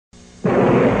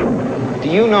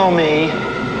you know me.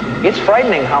 It's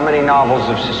frightening how many novels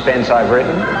of suspense I've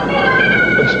written.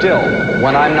 But still,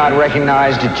 when I'm not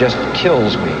recognized, it just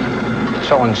kills me.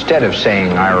 So instead of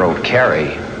saying I wrote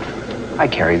Carrie, I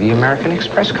carry the American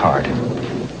Express card.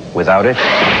 Without it,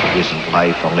 isn't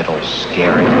life a little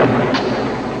scary?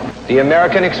 The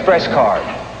American Express card.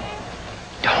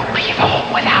 Don't leave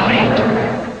home without it.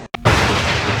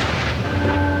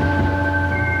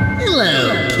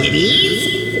 Hello, kiddies.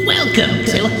 Welcome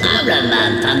to Horror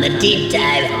Month on the Deep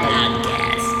Dive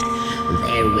Podcast.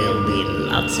 There will be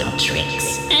lots of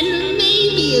tricks and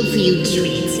maybe a few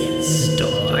treats in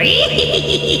store.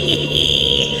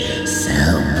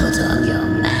 So put on your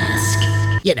mask,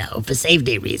 for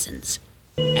safety reasons.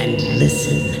 And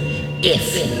listen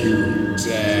if you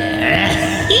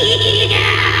dare.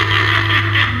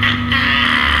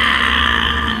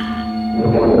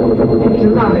 It's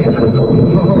alive!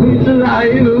 Oh, it's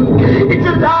alive! It's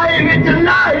alive! It's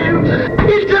alive!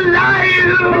 It's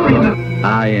alive!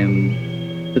 I am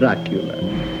Dracula.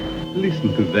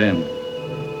 Listen to them.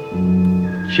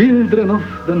 Children of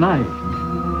the night.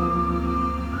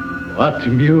 What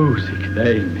music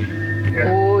they make.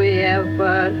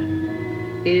 Whoever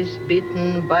is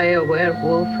bitten by a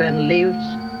werewolf and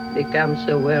lives becomes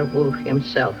a werewolf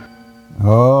himself.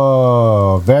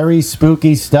 Oh, very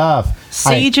spooky stuff.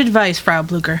 Sage advice, Frau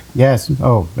Blucher. Yes.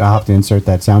 Oh, I'll have to insert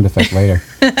that sound effect later.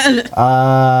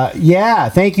 Yeah,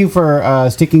 thank you for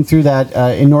sticking through that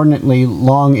inordinately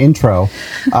long intro.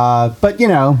 But,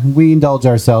 we indulge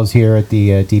ourselves here at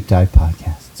the Deep Dive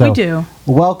Podcast. So, we do.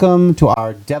 Welcome to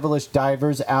our devilish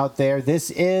divers out there.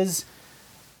 This is,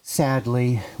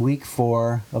 sadly, week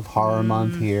 4 of Horror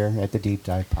Month here at the Deep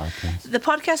Dive Podcast. The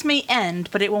podcast may end,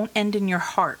 but it won't end in your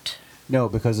heart. No,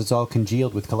 because it's all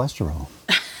congealed with cholesterol.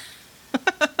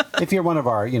 If you're one of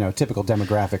our, typical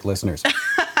demographic listeners.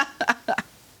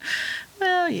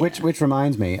 Well, yeah. Which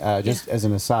reminds me, just as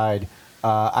an aside,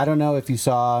 I don't know if you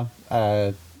saw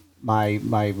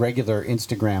my regular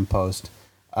Instagram post.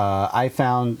 I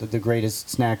found the greatest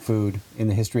snack food in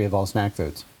the history of all snack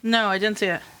foods. No, I didn't see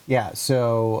it. Yeah,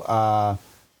 so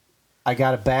I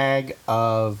got a bag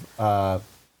of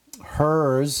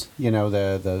Hers,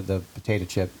 the potato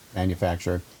chip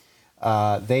manufacturer.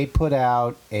 They put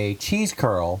out a cheese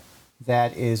curl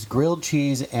that is grilled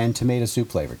cheese and tomato soup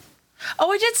flavored.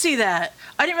 Oh, I did see that.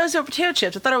 I didn't realize they were potato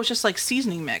chips. I thought it was just like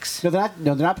seasoning mix. No,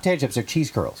 they're not potato chips. They're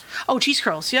cheese curls. Oh, cheese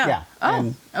curls, yeah. Yeah. Oh,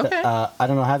 and, okay. I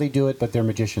don't know how they do it, but they're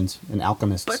magicians and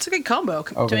alchemists. But it's a good combo.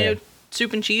 Over Tomato there.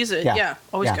 soup and cheese. Yeah.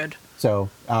 Always good. So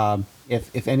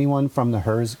if anyone from the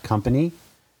Hers company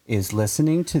is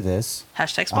listening to this...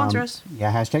 Hashtag sponsor us.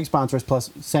 Yeah, hashtag sponsor us.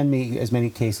 Plus, send me as many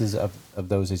cases of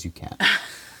those as you can.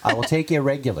 I will take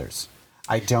irregulars.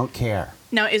 I don't care.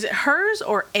 Now, is it Hers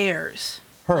or Airs?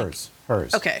 Hers.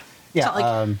 Okay. Yeah, It's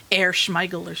not like Air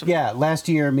Schmeigel or something. Yeah, last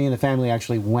year, me and the family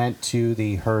actually went to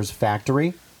the Hers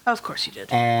factory. Of course you did.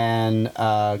 And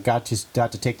got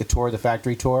to take the tour, the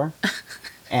factory tour.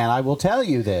 And I will tell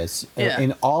you this,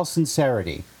 in all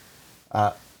sincerity,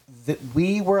 that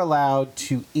we were allowed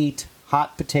to eat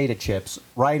hot potato chips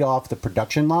right off the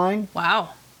production line.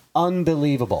 Wow.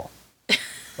 Unbelievable.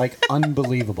 Like,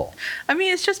 unbelievable. I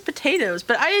mean, it's just potatoes,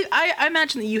 but I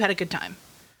imagine that you had a good time.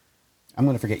 I'm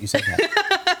going to forget you said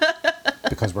that.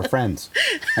 Because we're friends.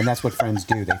 And that's what friends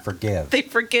do. They forgive. They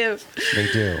forgive. They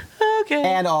do. Okay.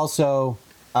 And also,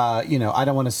 I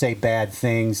don't want to say bad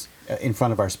things in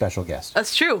front of our special guest.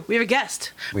 That's true. We have a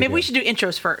guest. Maybe we do. should do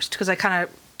intros first, because I kind of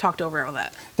talked over all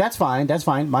that. That's fine.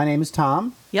 My name is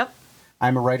Tom. Yep.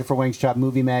 I'm a writer for Wings Chop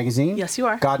Movie Magazine. Yes, you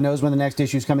are. God knows when the next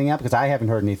issue is coming out, because I haven't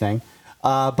heard anything.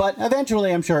 But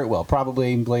eventually, I'm sure it will.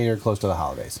 Probably later, close to the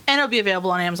holidays. And it'll be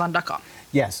available on Amazon.com.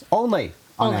 Yes, only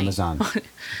on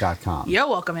Amazon.com. You're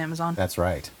welcome, Amazon. That's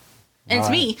right. And it's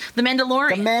me, The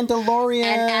Mandalorian. The Mandalorian.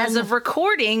 And as of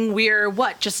recording, we're,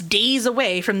 just days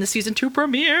away from the Season 2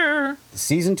 premiere.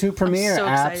 Season 2 premiere, I'm so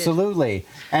excited. Absolutely.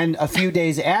 And a few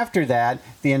days after that,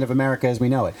 the end of America as we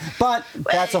know it. But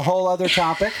that's a whole other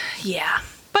topic. Yeah.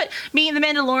 But me and The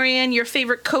Mandalorian, your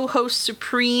favorite co-host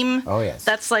Supreme. Oh, yes.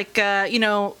 That's like,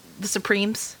 the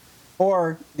Supremes.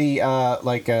 Or the,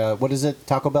 what is it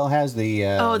Taco Bell has? The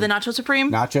the Nacho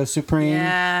Supreme? Nacho Supreme.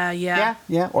 Yeah.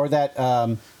 Or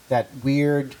that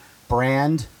weird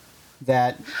brand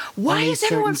that... Why is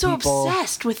everyone so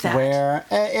obsessed with that? Where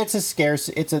it's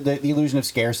the illusion of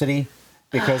scarcity.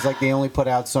 because like they only put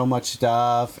out so much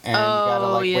stuff, and you gotta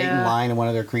like wait in yeah. line in one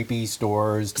of their creepy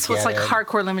stores. So it's like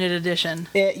hardcore limited edition.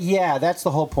 Yeah, that's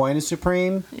the whole point of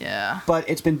Supreme. Yeah. But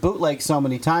it's been bootlegged so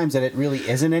many times that it really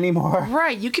isn't anymore.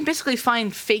 Right. You can basically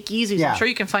find fake Yeezys. Yeah. I'm sure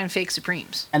you can find fake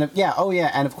Supremes. And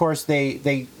and of course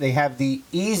they have the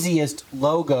easiest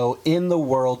logo in the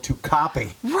world to copy.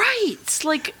 Right. It's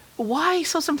like, why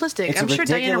so simplistic? It's I'm a sure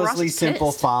Diana Ross ridiculously is simple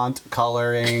pissed. font,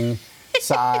 coloring,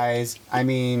 size. I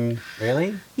mean,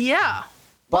 really? Yeah.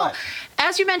 But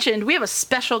As you mentioned, we have a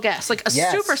special guest, like a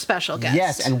yes, super special guest.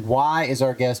 Yes, and why is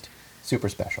our guest super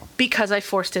special? Because I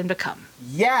forced him to come.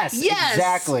 Yes, Yes!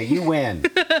 exactly. You win.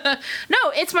 No,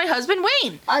 it's my husband,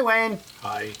 Wayne. Hi, Wayne.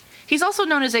 Hi. He's also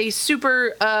known as a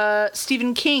super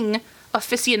Stephen King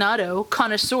aficionado,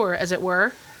 connoisseur, as it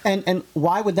were. And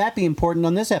why would that be important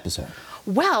on this episode?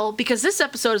 Well, because this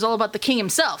episode is all about the king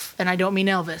himself, and I don't mean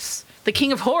Elvis. The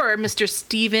king of horror, Mr.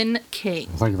 Stephen King.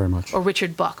 Thank you very much. Or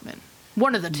Richard Bachman.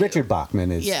 One of the two. Richard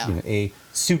Bachman is a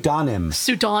pseudonym,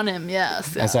 Pseudonym,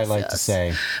 yes. as I like to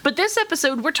say. But this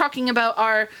episode, we're talking about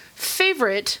our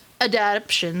favorite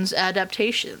adaptations.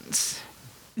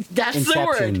 That's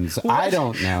Inceptions. the word. I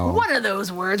don't know. One of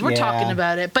those words. We're Yeah. talking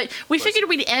about it. But we figured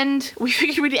we'd end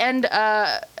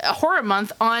a horror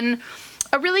month on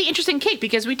a really interesting cake,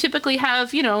 because we typically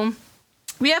have,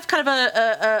 we have kind of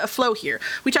a flow here.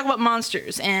 We talk about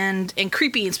monsters and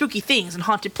creepy and spooky things and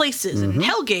haunted places and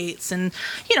hellgates and,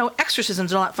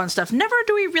 exorcisms and all that fun stuff. Never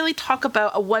do we really talk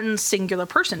about a one singular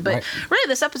person. But really,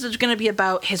 this episode is going to be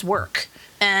about his work.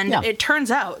 And it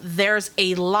turns out there's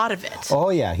a lot of it. Oh,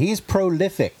 yeah. He's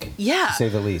prolific, Yeah. to say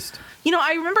the least.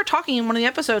 I remember talking in one of the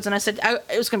episodes, and I said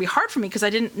it was going to be hard for me because I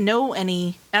didn't know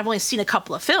any. I've only seen a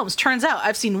couple of films. Turns out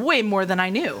I've seen way more than I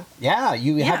knew. Yeah,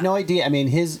 you have no idea. I mean,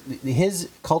 his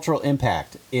cultural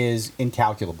impact is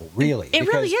incalculable, really. It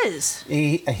really is.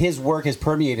 His work has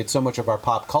permeated so much of our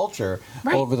pop culture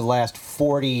over the last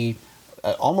 40,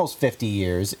 almost 50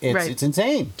 years. It's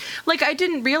insane. Like, I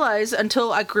didn't realize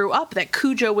until I grew up that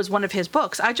Cujo was one of his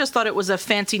books. I just thought it was a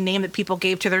fancy name that people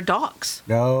gave to their dogs.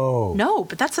 No,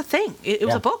 but that's a thing. It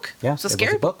was a book. Yeah, it was a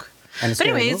scary book. And a but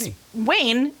scary anyways, movie.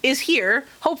 Wayne is here,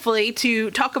 hopefully, to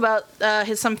talk about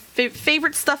his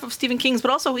favorite stuff of Stephen King's,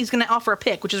 but also he's going to offer a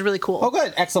pick, which is really cool. Oh,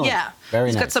 good. Excellent. Yeah. Very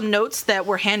He's nice. got some notes that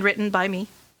were handwritten by me.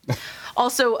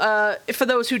 Also, for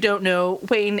those who don't know,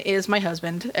 Wayne is my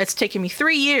husband. It's taken me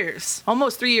 3 years,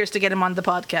 almost 3 years, to get him on the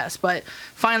podcast, but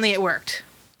finally it worked.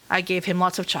 I gave him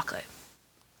lots of chocolate.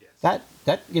 That's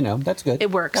good.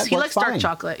 It works. That He works likes dark fine.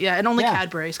 chocolate, and only Yeah.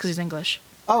 Cadbury's because he's English.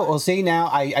 Oh, well, see, now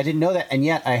I didn't know that, and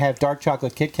yet I have dark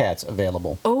chocolate Kit Kats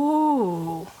available,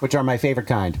 Oh, which are my favorite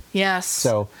kind. yes.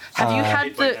 So, have you had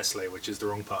Made by the? Nestle, which is the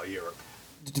wrong part of Europe.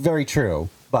 It's very true,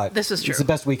 but This is true. It's the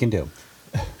best we can do.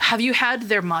 Have you had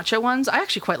their matcha ones? I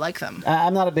actually quite like them.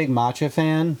 I'm not a big matcha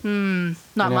fan.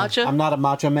 Not matcha. I'm not a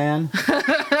matcha man.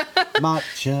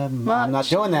 matcha. I'm not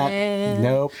doing that. man.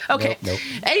 Nope. Okay. Nope.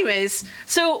 Anyways,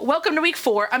 so welcome to week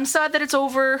 4. I'm sad that it's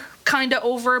over, kind of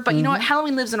over, but you know what?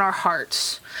 Halloween lives in our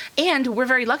hearts. And we're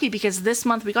very lucky because this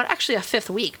month we got actually a 5th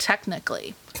week,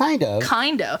 technically. Kind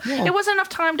of. Yeah. It wasn't enough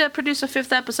time to produce a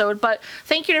 5th episode, but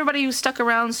thank you to everybody who stuck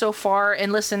around so far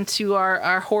and listened to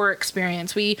our horror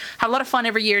experience. We have a lot of fun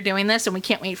every year doing this, and we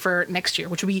can't wait for next year,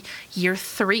 which will be year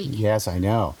 3. Yes, I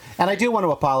know. And I do want to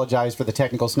apologize for the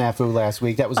technical snafu last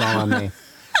week. That was all on me.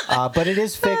 But it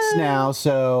is fixed now,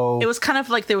 so... It was kind of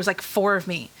like there was like 4 of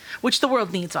me, which the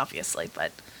world needs, obviously,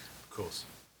 but... Of course.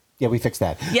 Yeah, we fixed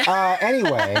that. Yeah.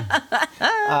 Anyway,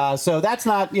 so that's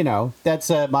not, that's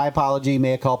my apology,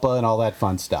 mea culpa, and all that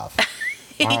fun stuff.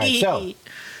 All right, so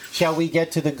shall we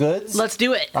get to the goods? Let's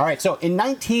do it. All right, so in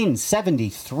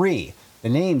 1973, the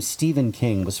name Stephen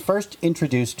King was first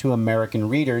introduced to American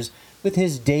readers with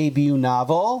his debut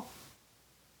novel,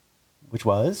 which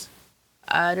was?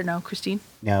 I don't know, Christine.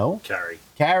 No? Carrie.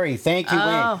 Thank you, Wayne.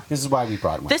 Oh. This is why we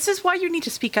brought one. This is why you need to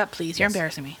speak up, please. You're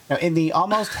embarrassing me. Now, in the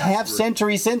almost half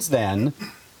century since then,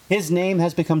 his name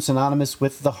has become synonymous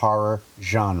with the horror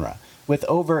genre. With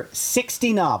over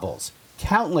 60 novels,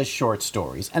 countless short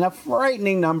stories, and a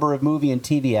frightening number of movie and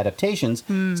TV adaptations,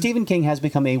 Stephen King has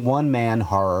become a one-man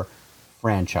horror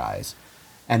franchise.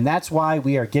 And that's why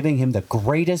we are giving him the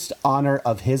greatest honor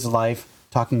of his life,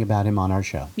 talking about him on our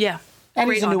show. Yeah. And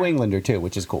Great he's a honor. New Englander, too,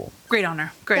 which is cool. Great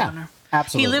honor. Great Yeah, honor.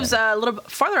 absolutely. He lives a little bit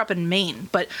farther up in Maine,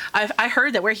 but I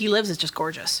heard that where he lives is just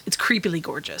gorgeous. It's creepily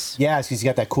gorgeous. Yes, he's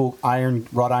got that cool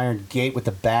wrought iron gate with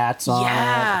the bats on it.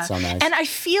 Yeah. It's so nice. And I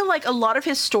feel like a lot of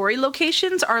his story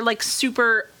locations are like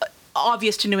super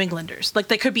obvious to New Englanders. Like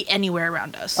they could be anywhere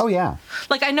around us. Oh, yeah.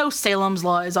 Like I know Salem's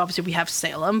Law is obviously we have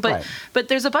Salem, but Right. but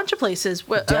there's a bunch of places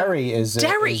where Derry is...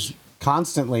 Derry.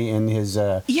 constantly in his.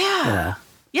 Yeah,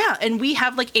 and we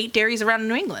have like 8 dairies around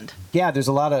New England. Yeah, there's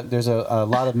a lot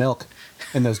of milk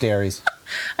in those dairies.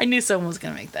 I knew someone was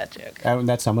going to make that joke. And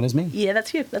that someone is me. Yeah,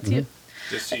 that's you. That's you.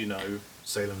 Just so you know,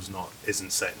 Salem's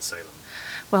isn't set in Salem.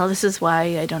 Well, this is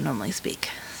why I don't normally speak.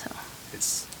 So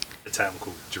It's a town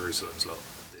called Jerusalem's lot.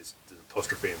 There's an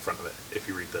apostrophe in front of it if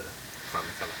you read the front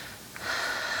of the cover.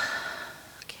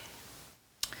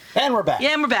 And we're back.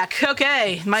 Yeah, and we're back.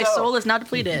 Okay, my soul is not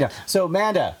depleted. Yeah. So,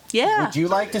 Amanda. Yeah. Would you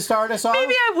like to start us off?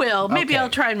 Maybe I will. Maybe Okay. I'll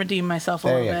try and redeem myself a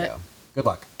There little you bit. go. Good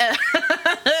luck.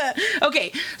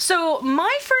 Okay, so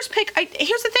my first pick,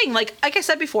 here's the thing, like I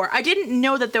said before, I didn't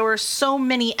know that there were so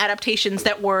many adaptations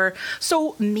that were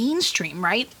so mainstream,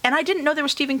 right? And I didn't know there were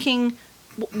Stephen King,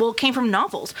 came from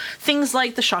novels. Things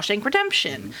like The Shawshank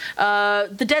Redemption,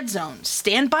 The Dead Zone,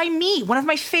 Stand By Me, one of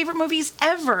my favorite movies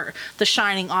ever, The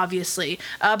Shining, obviously.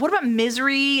 What about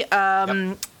Misery?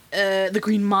 The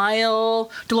Green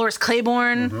Mile, Dolores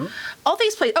Claiborne, all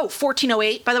these plays. Oh,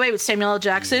 1408, by the way, with Samuel L.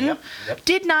 Jackson. Yep.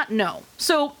 Did not know.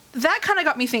 So that kind of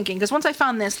got me thinking, because once I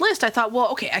found this list, I thought, well,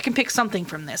 okay, I can pick something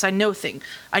from this. I know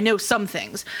some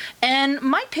things. And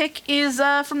my pick is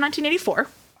from 1984.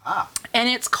 And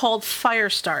it's called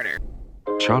Firestarter.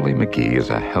 Charlie McGee is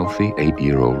a healthy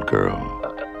 8-year-old girl.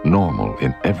 Normal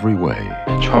in every way.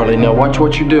 Charlie, now watch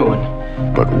what you're doing.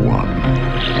 But one.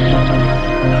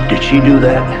 Did she do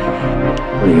that?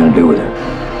 What are you gonna do with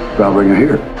her? I'll bring her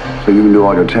here, so you can do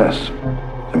all your tests.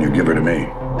 Then you give her to me.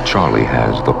 Charlie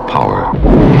has the power.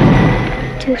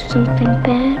 Do something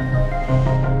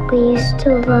bad? Will you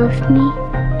still love me?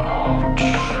 Oh,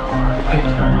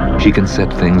 Charlie. She can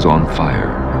set things on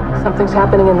fire. Something's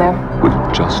happening in there. With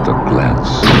just a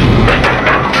glance.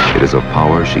 It is a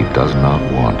power she does not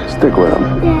want. Stick with him.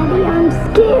 Daddy, I'm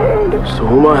scared. So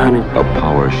am I, honey. A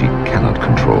power she cannot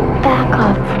control. Back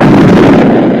up.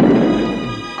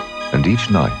 And each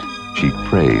night, she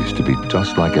prays to be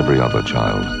just like every other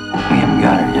child. We haven't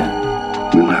got her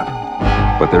yet. We'll have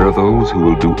her. But there are those who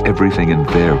will do everything in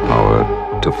their power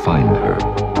to find her.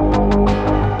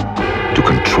 To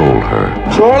control her.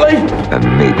 Charlie! And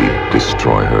maybe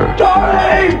destroy her.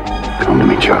 Charlie! Come to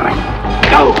me, Charlie.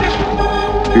 Go!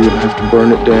 You're gonna have to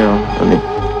burn it down, honey.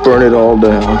 Burn it all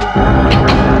down.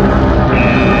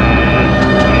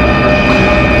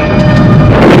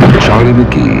 Charlie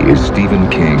McGee is Stephen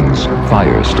King's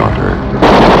Firestarter.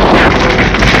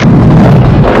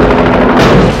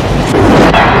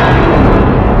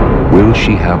 Will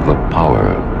she have the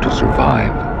power to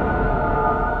survive?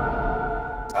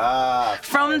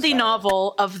 From the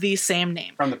novel of the same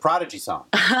name. From the Prodigy song.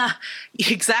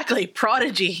 Exactly,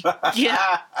 Prodigy.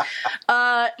 Yeah.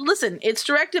 Listen, it's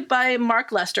directed by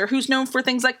Mark Lester, who's known for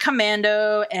things like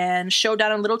Commando and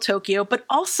Showdown in Little Tokyo, but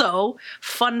also,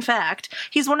 fun fact,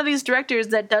 he's one of these directors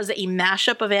that does a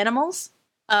mashup of animals.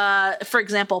 For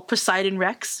example, Poseidon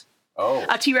Rex. Oh.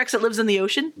 A T-Rex that lives in the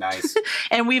ocean. Nice.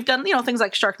 And we've done, things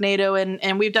like Sharknado,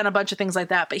 and we've done a bunch of things like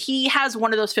that. But he has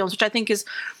one of those films, which I think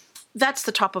that's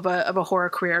the top of a horror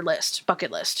career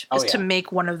bucket list, is to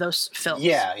make one of those films.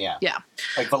 Yeah.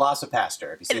 Like Velocipaster.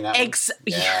 Have you seen that one?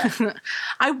 Yeah.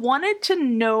 I wanted to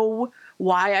know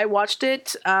why I watched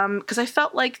it, because I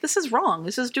felt like this is wrong.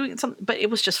 This is doing something, but it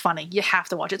was just funny. You have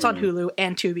to watch it. It's on Hulu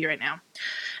and Tubi right now.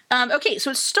 Okay,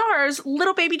 so it stars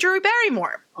little baby Drew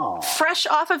Barrymore. Aww. Fresh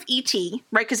off of E.T.,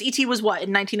 right? Because E.T. was what,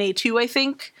 in 1982, I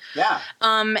think? Yeah.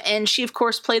 And she, of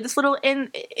course, played this little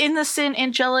innocent,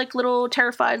 angelic, little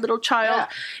terrified little child.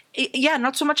 Yeah,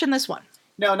 not so much in this one.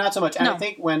 No, not so much. And I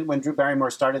think when Drew Barrymore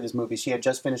started this movie, she had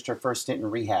just finished her first stint in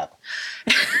rehab.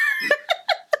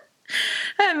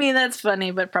 I mean, that's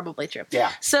funny, but probably true.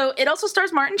 Yeah. So it also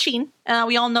stars Martin Sheen.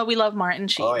 We all know we love Martin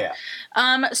Sheen. Oh, yeah.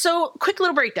 So quick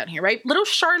little breakdown here, right? Little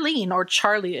Charlene, or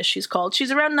Charlie as she's called,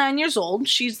 she's around 9 years old.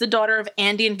 She's the daughter of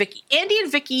Andy and Vicky. Andy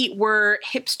and Vicky were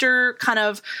hipster, kind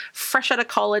of fresh out of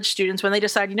college students when they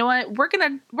decided, you know what, we're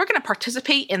gonna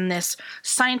participate in this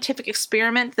scientific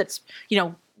experiment that's,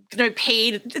 they're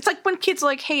paid. It's like when kids are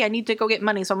like, hey, I need to go get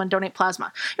money, so I'm going to donate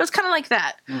plasma. It was kind of like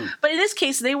that. But in this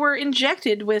case, they were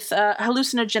injected with a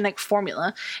hallucinogenic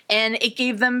formula, and it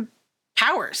gave them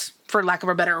powers, for lack of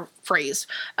a better phrase.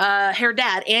 Her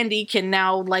dad, Andy, can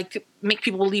now make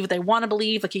people believe what they want to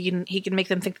believe. Like he can make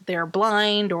them think that they're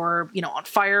blind or, on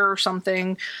fire or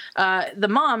something. The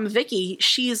mom, Vicky,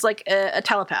 she's like a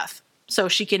telepath. So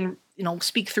she can,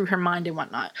 speak through her mind and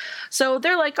whatnot. So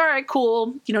they're like, all right,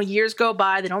 cool. Years go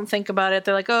by. They don't think about it.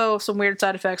 They're like, oh, some weird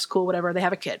side effects. Cool, whatever. They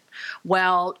have a kid.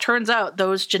 Well, turns out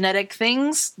those genetic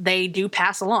things, they do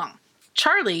pass along.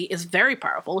 Charlie is very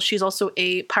powerful. She's also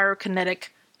a pyrokinetic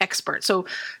expert. So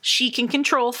she can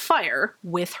control fire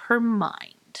with her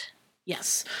mind.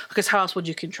 Yes, because how else would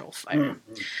you control fire?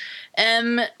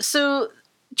 So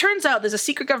turns out there's a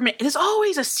secret government. There's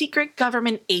always a secret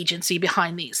government agency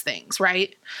behind these things,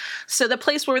 right? So the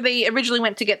place where they originally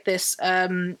went to get this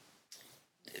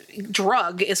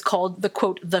drug is called the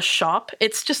quote the shop.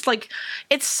 It's just like,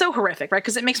 it's so horrific, right?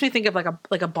 Because it makes me think of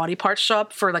like a body parts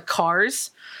shop for like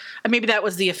cars. And maybe that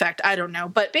was the effect. I don't know.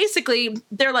 But basically,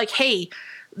 they're like, hey,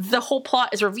 the whole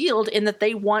plot is revealed in that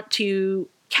they want to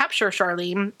capture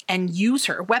Charlene and use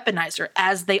her, weaponize her,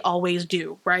 as they always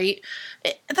do, right?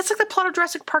 That's like the plot of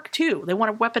Jurassic Park 2. They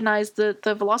want to weaponize the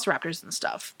velociraptors and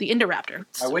stuff, the Indoraptor.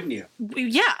 Why wouldn't you?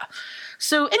 Yeah.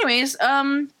 So anyways,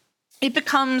 it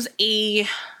becomes a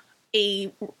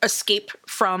escape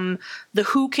from the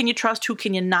who can you trust, who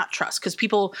can you not trust? Because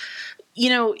people, you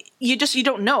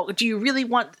don't know. Do you really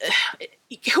want...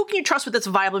 Who can you trust with this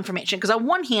viable information? Because on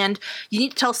one hand, you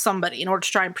need to tell somebody in order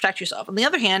to try and protect yourself. On the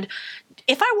other hand,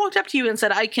 if I walked up to you and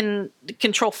said, I can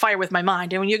control fire with my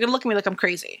mind, and you're going to look at me like I'm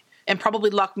crazy and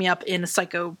probably lock me up in a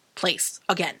psycho place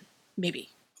again, maybe.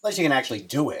 Unless you can actually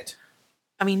do it.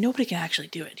 I mean, nobody can actually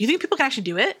do it. Do you think people can actually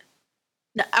do it?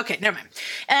 No, okay, never mind.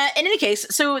 In any case,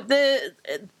 so the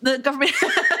government...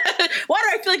 Why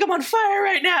do I feel like I'm on fire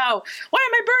right now? Why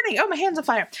am I burning? Oh, my hand's on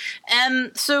fire.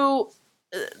 So...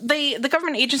 the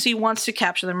government agency wants to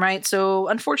capture them, right? So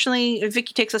unfortunately,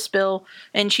 Vicky takes a spill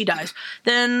and she dies.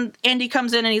 Then Andy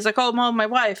comes in and he's like, oh, Mom, my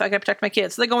wife, I gotta protect my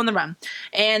kids. So they go on the run.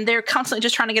 And they're constantly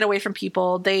just trying to get away from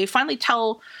people. They finally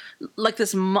tell like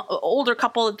this older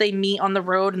couple that they meet on the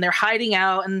road, and they're hiding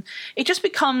out. And it just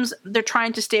becomes they're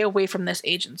trying to stay away from this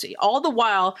agency, all the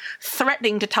while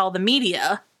threatening to tell the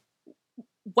media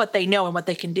what they know and what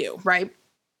they can do, right?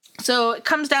 So it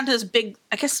comes down to this big,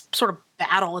 I guess, sort of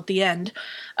battle at the end.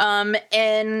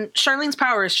 And Charlene's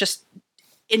power is just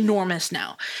enormous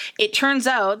now. It turns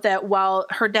out that while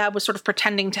her dad was sort of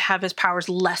pretending to have his powers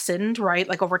lessened, right,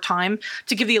 like over time,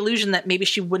 to give the illusion that maybe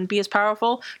she wouldn't be as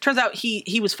powerful, turns out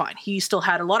he was fine. He still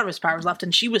had a lot of his powers left,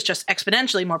 and she was just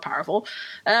exponentially more powerful.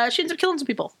 She ends up killing some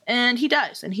people, and he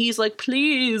dies. And he's like,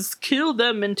 please kill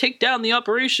them and take down the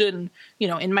operation,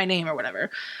 in my name or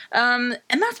whatever. And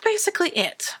that's basically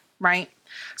it, right?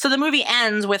 So the movie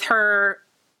ends with her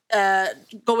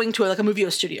going to a movie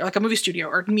studio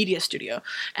or media studio,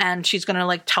 and she's gonna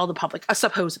like tell the public,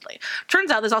 supposedly. Turns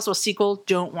out there's also a sequel.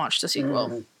 Don't watch the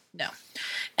sequel. No.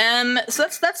 So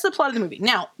that's the plot of the movie.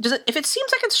 Now, if it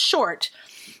seems like it's short,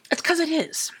 it's because it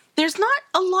is. There's not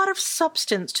a lot of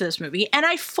substance to this movie, and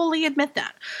I fully admit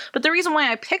that. But the reason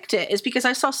why I picked it is because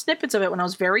I saw snippets of it when I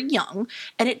was very young,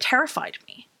 and it terrified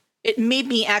me. It made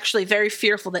me actually very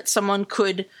fearful that someone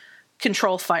could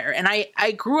control fire. And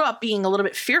I grew up being a little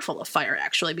bit fearful of fire,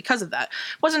 actually, because of that.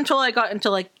 It wasn't until I got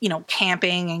into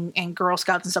camping and Girl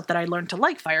Scouts and stuff that I learned to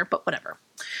like fire, but whatever.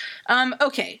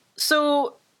 Okay,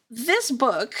 so this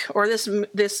book, or this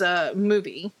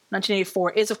movie,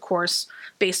 1984, is, of course,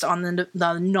 based on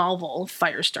the novel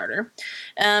Firestarter.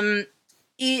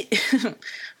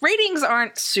 Ratings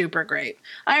aren't super great.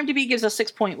 IMDb gives it a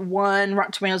 6.1.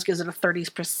 Rotten Tomatoes gives it a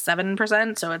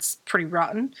 37%, so it's pretty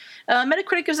rotten.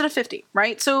 Metacritic gives it a 50,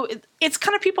 right? So it's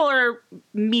kind of, people are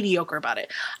mediocre about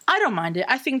it. I don't mind it.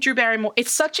 I think Drew Barrymore,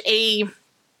 it's such a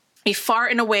far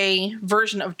and away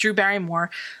version of Drew Barrymore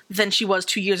than she was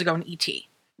 2 years ago in E.T.,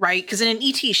 right? Because in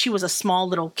E.T., she was a small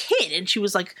little kid, and she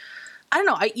was like, I don't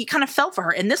know, you kind of felt for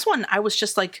her. In this one, I was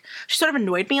just like, she sort of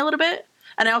annoyed me a little bit.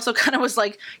 And I also kind of was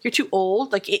like, you're too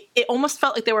old. Like, it almost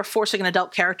felt like they were forcing an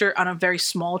adult character on a very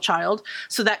small child.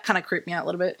 So that kind of creeped me out a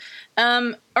little bit.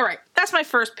 All right, that's my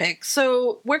first pick.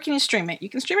 So where can you stream it? You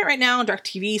can stream it right now on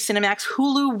DirecTV, Cinemax,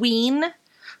 Huluween.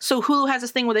 So Hulu has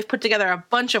this thing where they've put together a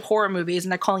bunch of horror movies,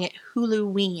 and they're calling it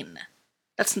Huluween.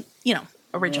 That's,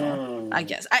 original, I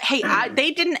guess.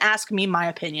 They didn't ask me my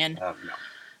opinion.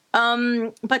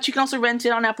 No. But you can also rent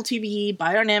it on Apple TV,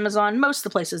 buy it on Amazon, most of the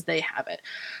places they have it.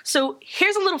 So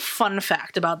here's a little fun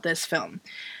fact about this film.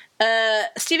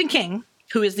 Stephen King,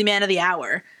 who is the man of the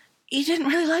hour, he didn't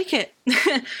really like it.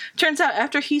 Turns out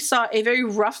after he saw a very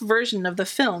rough version of the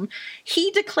film,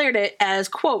 he declared it as,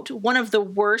 quote, one of the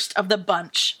worst of the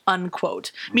bunch,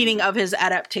 unquote, meaning of his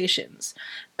adaptations.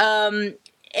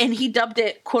 And he dubbed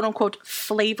it, quote unquote,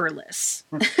 flavorless.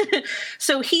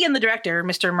 So he and the director,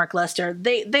 Mr. Mark Lester,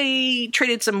 they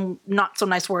traded some not so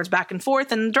nice words back and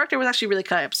forth. And the director was actually really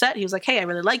kind of upset. He was like, hey, I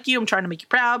really like you. I'm trying to make you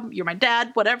proud. You're my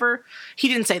dad, whatever. He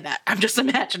didn't say that. I'm just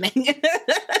imagining.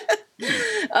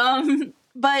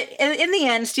 But in the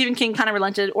end, Stephen King kind of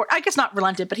relented, or I guess not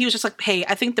relented, but he was just like, hey,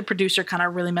 I think the producer kind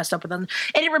of really messed up with them.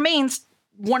 And it remains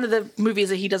one of the movies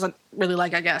that he doesn't really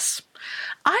like, I guess.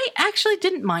 I actually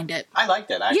didn't mind it. I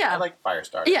liked it. I liked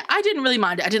Firestarter. Yeah, I didn't really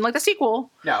mind it. I didn't like the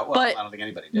sequel. No, well, but I don't think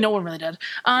anybody did. No one really did.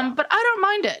 But I don't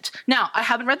mind it. Now, I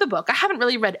haven't read the book. I haven't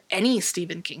really read any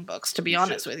Stephen King books, to be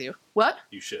honest with you. What?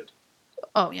 You should.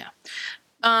 Oh, yeah.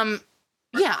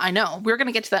 Yeah, I know. We're going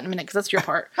to get to that in a minute because that's your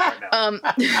part. Right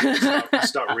now.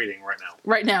 Start reading right now.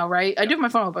 Right now, right? I do have my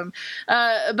phone open.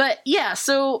 But yeah,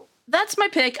 so that's my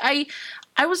pick.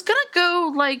 I was going to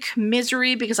go like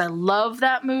Misery because I love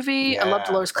that movie. I love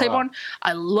Dolores Claiborne.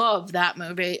 I love that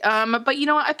movie. But you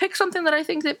know what? I picked something that I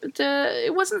think that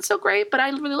it wasn't so great, but I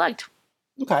really liked.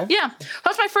 Okay. Yeah.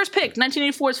 That's my first pick.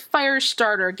 1984's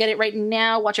Firestarter. Get it right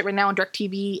now. Watch it right now on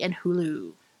DirecTV and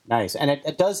Hulu. Nice. And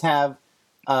it does have...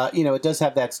 it does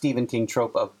have that Stephen King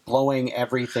trope of blowing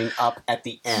everything up at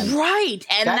the end. Right.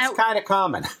 And that's kind of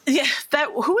common. Yeah.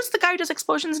 Who is the guy who does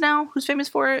explosions now? Who's famous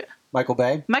for it? Michael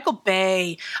Bay. Michael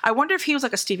Bay. I wonder if he was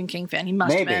like a Stephen King fan. He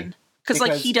must have been. Because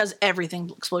like he does everything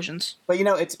explosions. But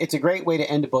it's a great way to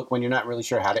end a book when you're not really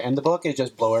sure how to end the book, is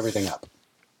just blow everything up.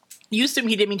 You assume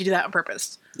he didn't mean to do that on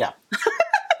purpose. Yeah.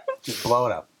 Just blow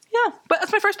it up. Yeah. But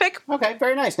that's my first pick. Okay.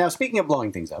 Very nice. Now, speaking of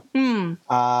blowing things up,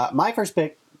 my first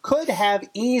pick could have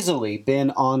easily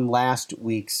been on last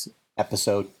week's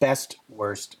episode, Best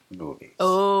Worst Movies.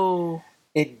 Oh.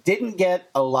 It didn't get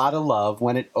a lot of love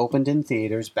when it opened in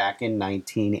theaters back in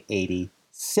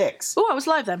 1986. Oh, I was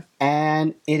live then.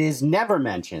 And it is never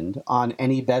mentioned on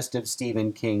any Best of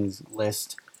Stephen King's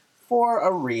list for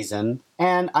a reason.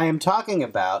 And I am talking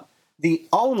about the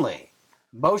only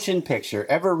motion picture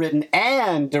ever written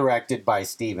and directed by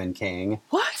Stephen King.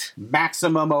 What?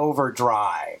 Maximum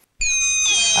Overdrive.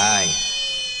 Hi.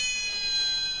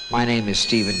 My name is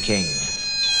Stephen King.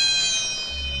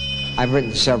 I've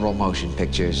written several motion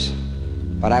pictures,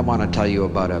 but I want to tell you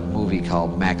about a movie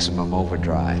called Maximum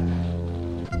Overdrive.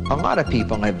 A lot of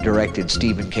people have directed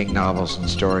Stephen King novels and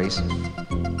stories,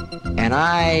 and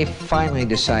I finally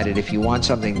decided if you want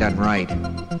something done right,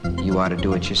 you ought to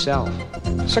do it yourself.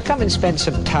 So come and spend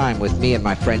some time with me and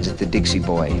my friends at the Dixie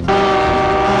Boy.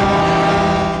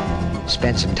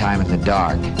 Spend some time in the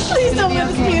dark. Please don't let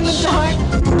us be in the dark.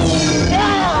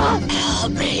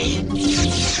 Help me.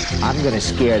 I'm going to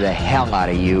scare the hell out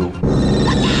of you.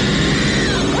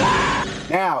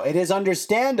 Now, it is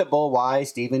understandable why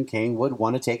Stephen King would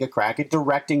want to take a crack at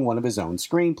directing one of his own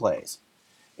screenplays.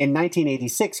 In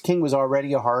 1986, King was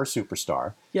already a horror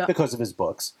superstar because of his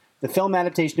books. The film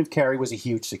adaptation of Carrie was a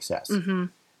huge success. Mm-hmm.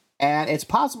 And it's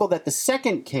possible that the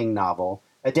second King novel,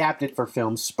 adapted for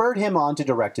film, spurred him on to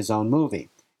direct his own movie.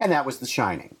 And that was The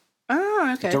Shining.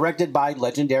 Oh, okay. Directed by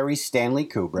legendary Stanley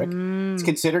Kubrick. It's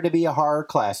considered to be a horror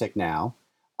classic now.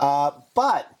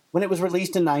 But when it was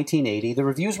released in 1980, the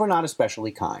reviews were not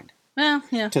especially kind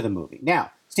to the movie.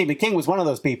 Now, Stephen King was one of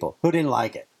those people who didn't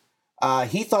like it.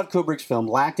 He thought Kubrick's film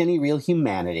lacked any real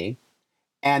humanity,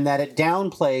 and that it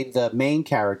downplayed the main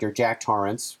character, Jack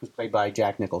Torrance, who was played by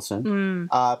Jack Nicholson,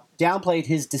 downplayed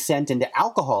his descent into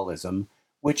alcoholism,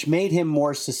 which made him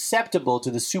more susceptible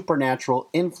to the supernatural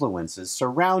influences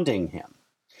surrounding him.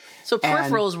 So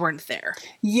peripherals weren't there.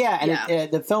 Yeah,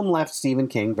 and the film left Stephen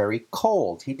King very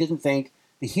cold. He didn't think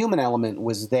the human element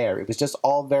was there. It was just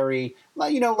all very,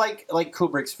 like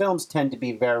Kubrick's films tend to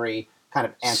be very kind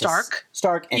of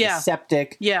stark,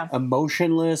 antiseptic,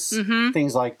 emotionless,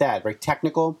 things like that, very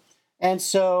technical. And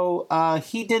so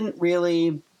he didn't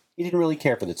really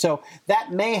care for that. So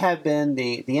that may have been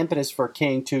the impetus for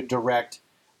King to direct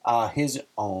his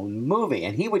own movie,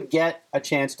 and he would get a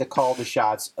chance to call the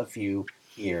shots a few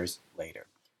years later.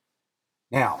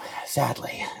 Now,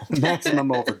 sadly,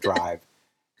 Maximum Overdrive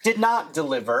did not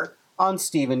deliver on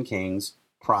Stephen King's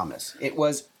promise. It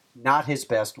was not his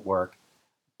best work.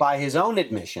 By his own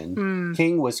admission,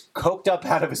 King was coked up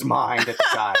out of his mind at the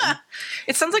time.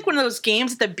 It sounds like one of those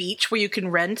games at the beach where you can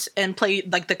rent and play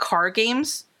like the car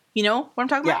games. You know what I'm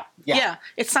talking about? Yeah.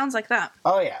 It sounds like that.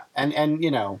 Oh, yeah. And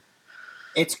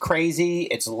it's crazy.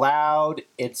 It's loud.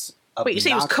 It's obnoxious. Wait, you say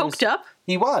he was coked up?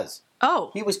 He was.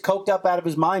 Oh. He was coked up out of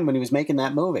his mind when he was making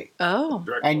that movie. Oh.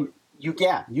 And you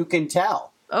can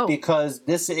tell. Oh. Because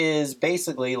this is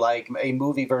basically like a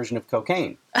movie version of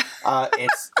cocaine.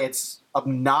 It's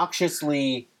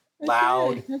obnoxiously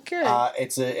loud. Okay.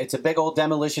 It's a big old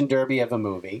demolition derby of a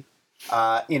movie.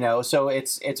 So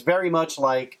it's very much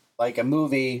like a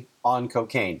movie on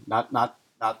cocaine. Not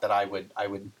that I would.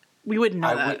 We wouldn't know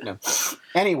I that. wouldn't know.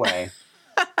 Anyway,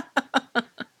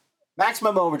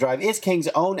 Maximum Overdrive is King's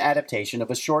own adaptation of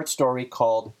a short story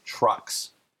called Trucks.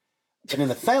 But in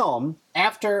the film,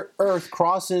 after Earth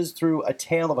crosses through a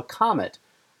tail of a comet,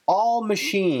 all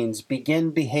machines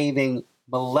begin behaving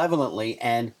malevolently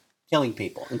and killing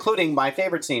people, including my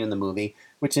favorite scene in the movie,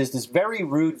 which is this very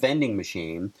rude vending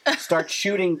machine starts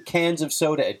shooting cans of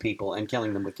soda at people and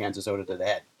killing them with cans of soda to the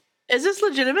head. Is this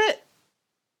legitimate?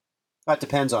 That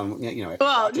depends on, you know.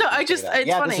 Well, no, it's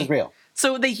funny. This is real.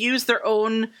 So they use their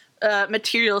own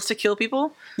materials to kill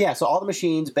people? Yeah, so all the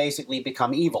machines basically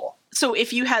become evil. So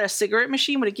if you had a cigarette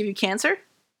machine, would it give you cancer?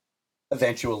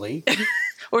 Eventually.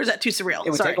 Or is that too surreal?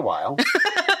 It would take a while.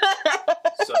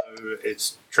 So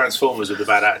it's Transformers with a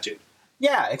bad attitude.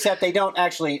 Yeah, except they don't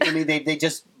actually, I mean, they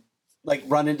just like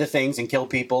run into things and kill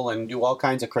people and do all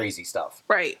kinds of crazy stuff.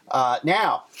 Right.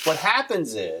 Now, what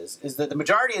happens is that the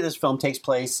majority of this film takes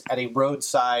place at a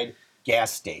roadside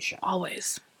gas station.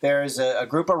 Always. There's a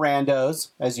group of randos,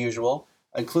 as usual,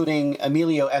 including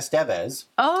Emilio Estevez.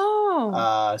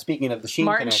 Oh. Speaking of the Sheen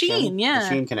Martin connection. Sheen, yeah. The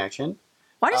Sheen connection.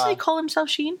 Why does he call himself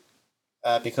Sheen?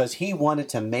 Because he wanted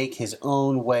to make his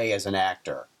own way as an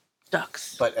actor.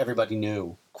 Ducks. But everybody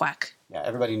knew. Quack. Yeah,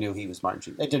 everybody knew he was Martin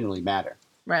Sheen. It didn't really matter.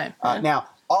 Right. Now,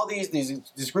 all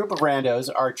this group of randos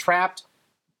are trapped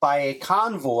by a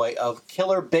convoy of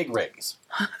killer big rigs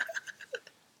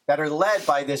that are led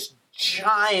by this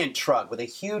giant truck with a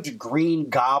huge green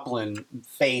goblin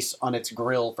face on its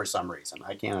grill for some reason.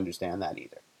 I can't understand that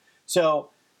either. So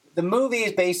the movie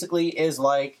is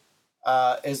like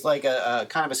a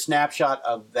kind of a snapshot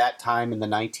of that time in the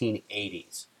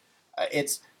 1980s.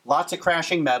 It's lots of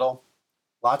crashing metal,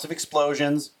 lots of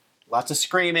explosions, lots of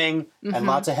screaming, and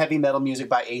lots of heavy metal music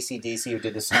by AC/DC, who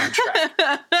did the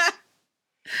soundtrack.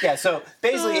 Yeah, so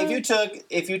basically,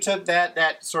 if you took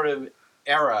that sort of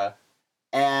era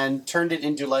and turned it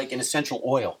into like an essential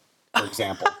oil, for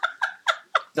example,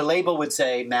 the label would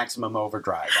say Maximum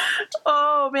Overdrive on it.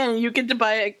 Oh man, you get to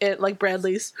buy it at like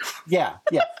Bradley's. Yeah.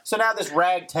 So now this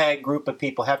ragtag group of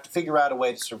people have to figure out a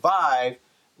way to survive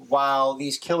while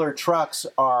these killer trucks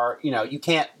are, you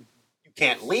can't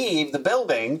leave the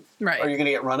building, right, or you're going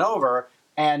to get run over.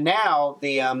 And now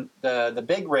the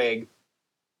big rig,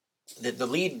 the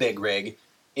lead big rig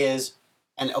is,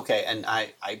 and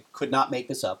I could not make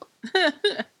this up,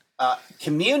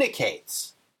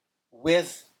 communicates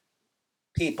with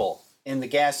people in the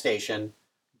gas station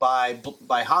by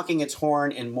honking its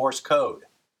horn in Morse code.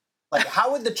 Like,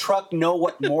 how would the truck know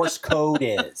what Morse code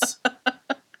is?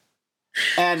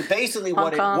 And basically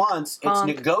what it wants, it's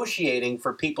negotiating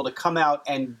for people to come out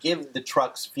and give the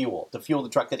trucks fuel, to fuel the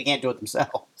truck, that they can't do it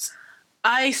themselves.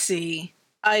 I see.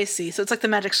 So it's like the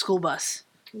magic school bus.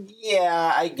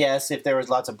 Yeah, I guess, if there was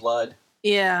lots of blood.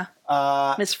 Yeah.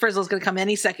 Miss Frizzle's going to come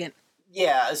any second.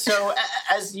 Yeah, so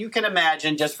as you can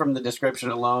imagine, just from the description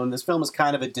alone, this film is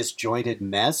kind of a disjointed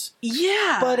mess.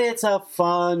 Yeah. But it's a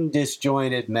fun,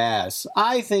 disjointed mess.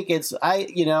 I think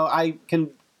I can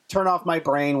turn off my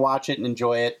brain, watch it, and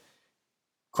enjoy it,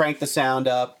 crank the sound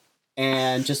up,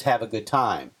 and just have a good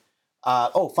time.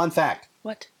 Fun fact.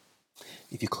 What?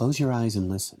 If you close your eyes and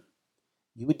listen,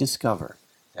 you would discover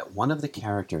that one of the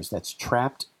characters that's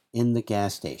trapped in the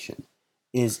gas station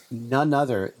is none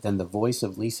other than the voice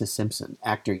of Lisa Simpson,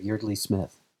 actor Yeardley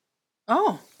Smith.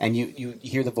 Oh. And you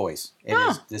hear the voice. It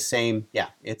is the same. Yeah,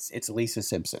 it's Lisa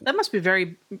Simpson. That must be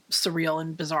very surreal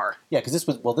and bizarre. Yeah, because this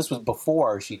was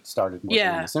before she started working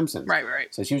on The Simpsons. Right.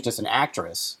 So she was just an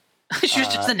actress. She was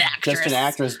just an actress. Just an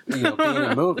actress, being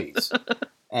in movies.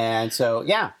 And so,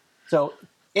 yeah. So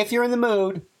if you're in the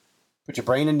mood, put your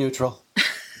brain in neutral,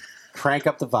 crank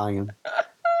up the volume,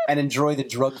 and enjoy the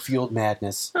drug-fueled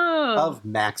madness of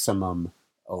Maximum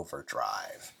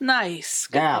Overdrive. Nice.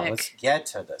 Good now, pick. let's get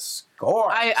to the score.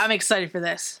 I'm excited for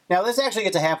this. Now, this actually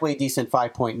gets a halfway decent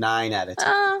 5.9 out of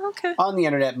 10 okay. on the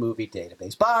Internet Movie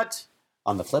Database. But,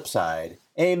 on the flip side,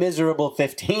 a miserable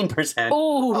 15%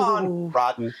 on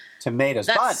Rotten Tomatoes.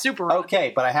 That's super rotten.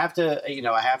 Okay, but I have to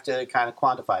kind of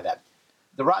quantify that.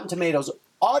 The Rotten Tomatoes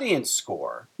audience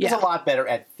score is a lot better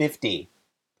at 50%.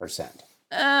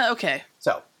 Okay.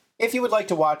 So, if you would like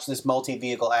to watch this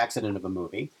multi-vehicle accident of a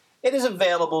movie, it is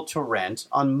available to rent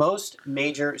on most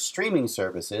major streaming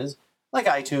services like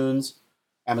iTunes,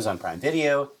 Amazon Prime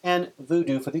Video, and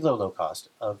Vudu for the low cost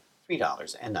of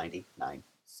 $3.99.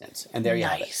 And there you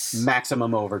have it.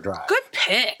 Maximum Overdrive. Good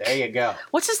pick. There you go.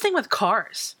 What's this thing with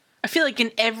cars? I feel like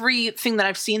in everything that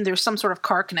I've seen, there's some sort of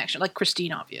car connection, like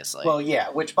Christine, obviously. Well, yeah,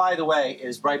 which, by the way,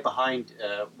 is right behind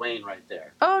Wayne right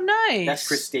there. Oh, nice. That's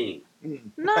Christine.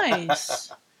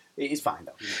 Nice. He's fine,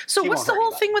 though. So what's the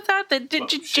whole thing with that? Did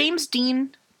James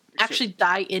Dean actually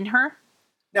die in her?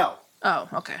 No. Oh,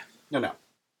 okay. No.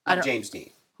 Not James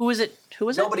Dean. Who is it?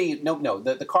 Nobody. No.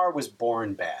 The car was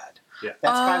born bad. Yeah.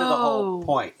 That's kind of the whole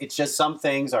point. It's just some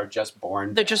things are just born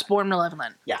bad. They're just born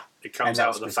malevolent. Yeah. It comes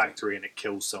out of the factory and it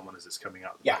kills someone as it's coming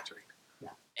out of the factory. Yeah.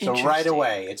 So right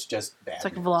away, it's just bad. It's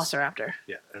like a velociraptor.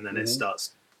 Yeah, and then it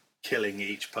starts killing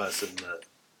each person that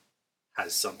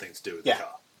has something to do with the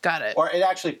car. Got it. Or it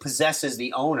actually possesses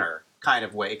the owner kind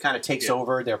of way. It kind of takes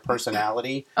over their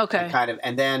personality. Okay.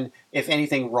 And then if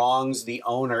anything wrongs the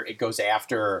owner, it goes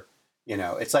after,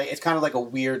 it's kind of like a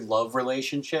weird love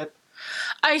relationship.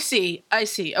 I see.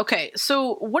 Okay,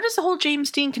 so what is the whole James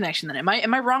Dean connection then?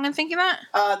 Am I wrong in thinking that?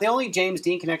 The only James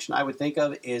Dean connection I would think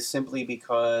of is simply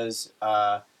because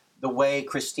the way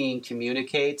Christine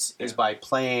communicates is by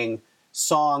playing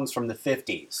songs from the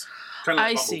 50s. Kind of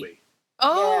like I Bumblebee. see.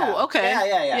 Oh, Yeah. okay.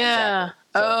 Yeah, exactly.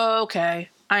 Oh, okay.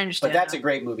 I understand. But that's now. a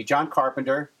great movie. John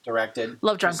Carpenter directed.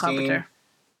 Love John Christine,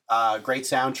 Carpenter. Great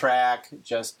soundtrack.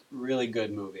 Just really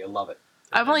good movie. I love it.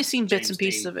 I've only seen bits and James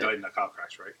pieces Dean of it. died in a car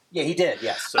crash, right? Yeah, he did.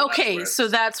 Yes. So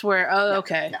that's where. Oh,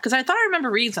 okay. Because I thought I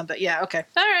remember reading something. Yeah. Okay.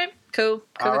 All right. Cool.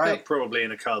 All right. Probably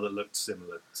in a car that looked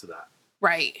similar to that.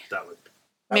 Right. That would.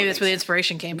 Maybe that's where the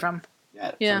inspiration came from.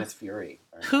 Yeah. Plymouth Fury.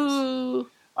 Who?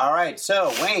 All right.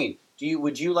 So Wayne,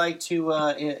 would you like to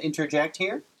interject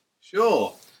here?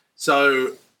 Sure.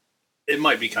 So it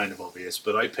might be kind of obvious,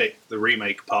 but I picked the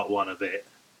remake part 1 of it.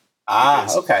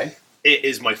 Okay. It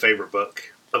is my favorite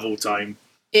book of all time.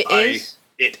 It is.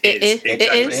 It is.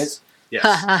 Yes.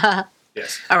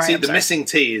 Yes. All right, See, I'm the sorry. missing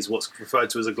T is what's referred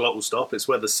to as a glottal stop. It's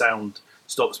where the sound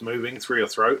stops moving through your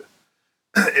throat.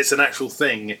 It's an actual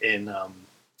thing in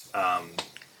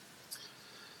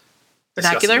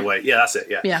vernacular. Yeah, that's it.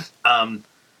 Yeah. Yeah.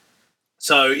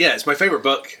 So yeah, it's my favorite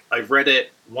book. I've read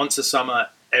it once a summer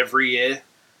every year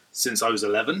since I was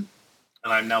 11,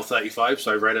 and I'm now 35.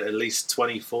 So I've read it at least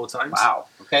 24 times. Wow.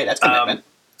 Okay, that's commitment.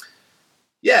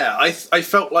 Yeah, I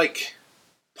felt like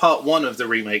part 1 of the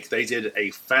remake, they did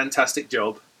a fantastic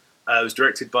job. It was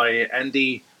directed by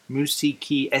Andy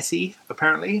Muschietti,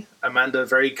 apparently. Amanda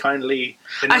very kindly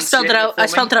I spelled it out. I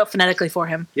spelled it out phonetically for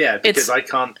him. Yeah, because I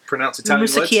can't pronounce Italian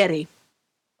words. Muschietti.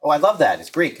 Oh, I love that.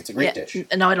 It's Greek. It's a Greek dish.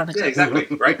 No, I don't think so. Exactly,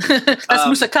 right? That's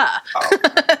moussaka.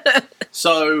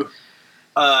 So,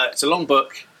 it's a long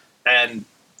book, and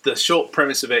the short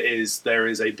premise of it is there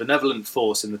is a benevolent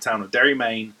force in the town of Derry,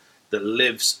 Maine, that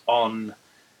lives on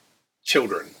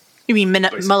children. You mean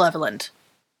malevolent?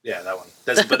 Yeah, that one.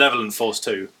 There's a benevolent force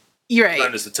too. You're right.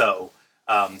 Known as the turtle.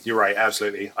 You're right,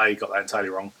 absolutely. I got that entirely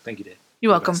wrong. Thank you, dear.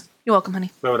 You're welcome. You're welcome, honey.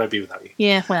 Where would I be without you?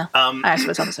 Yeah, well, I ask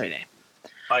myself this every day.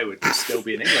 I would still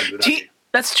be in England without you.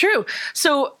 That's true.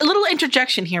 So, a little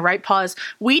interjection here, right? Pause.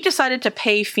 We decided to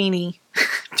pay Feeney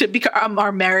to become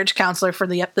our marriage counselor for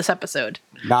this episode.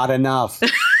 Not enough.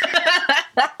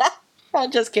 Oh,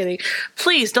 just kidding.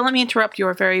 Please don't let me interrupt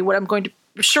your what I'm going to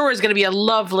sure is going to be a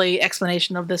lovely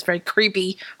explanation of this very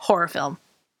creepy horror film.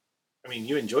 I mean,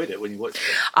 you enjoyed it when you watched it.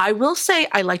 I will say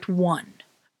I liked 1,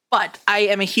 but I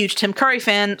am a huge Tim Curry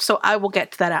fan, so I will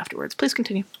get to that afterwards. Please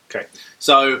continue. Okay.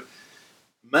 So,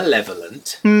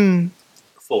 malevolent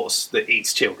force that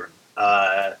eats children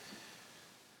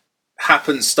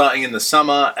happens starting in the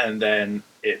summer, and then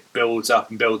it builds up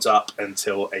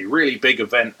until a really big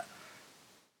event,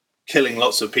 killing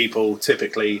lots of people,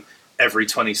 typically every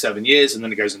 27 years, and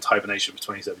then it goes into hibernation for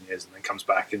 27 years, and then comes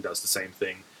back and does the same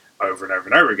thing over and over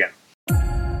and over again.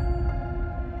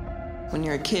 When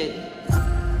you're a kid,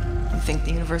 you think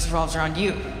the universe revolves around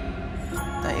you,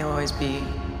 that you'll always be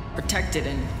protected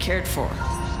and cared for.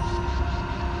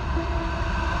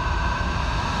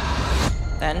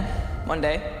 Then, one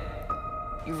day,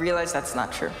 you realize that's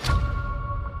not true.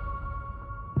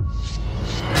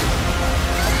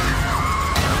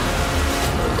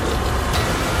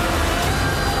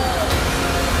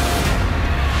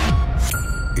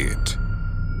 It.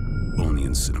 Only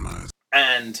in cinemas.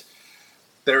 And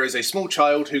there is a small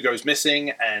child who goes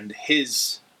missing, and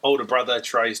his older brother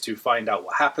tries to find out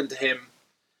what happened to him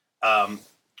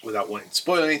without wanting to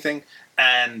spoil anything.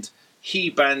 And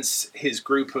he bands his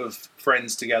group of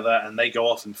friends together, and they go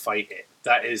off and fight it.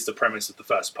 That is the premise of the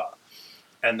first part.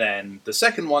 And then the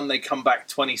second one, they come back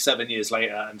 27 years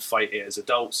later and fight it as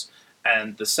adults.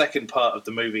 And the second part of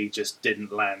the movie just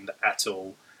didn't land at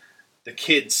all. The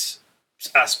kids'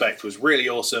 aspect was really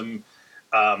awesome.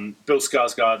 Bill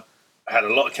Skarsgård had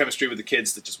a lot of chemistry with the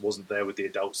kids that just wasn't there with the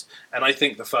adults. And I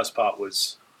think the first part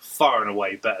was far and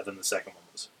away better than the second one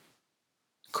was.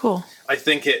 Cool. I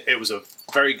think it was a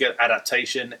very good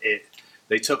adaptation.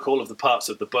 They took all of the parts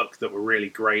of the book that were really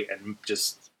great and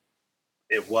just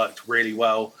it worked really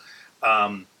well.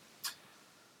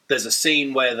 There's a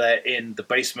scene where they're in the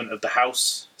basement of the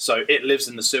house. So it lives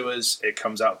in the sewers. It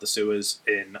comes out of the sewers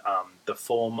in the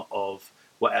form of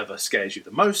whatever scares you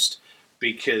the most,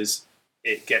 because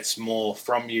it gets more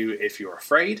from you if you're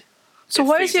afraid. So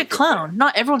why is he a clown?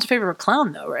 Not everyone's favorite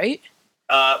clown, though, right?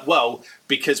 Well,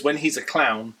 because when he's a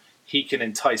clown, he can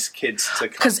entice kids to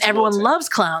come because everyone loves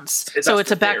clowns, so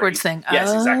it's a backwards thing.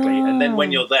 Yes, exactly. And then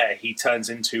when you're there, he turns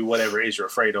into whatever it is you're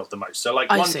afraid of the most. So, like,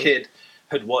 one kid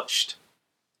had watched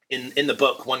in the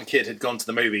book. One kid had gone to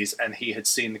the movies and he had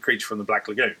seen the creature from the Black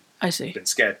Lagoon. I see. Been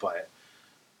scared by it.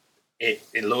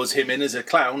 It lures him in as a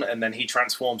clown, and then he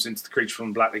transforms into the creature from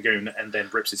the Black Lagoon and then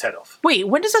rips his head off. Wait,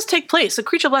 when does this take place? The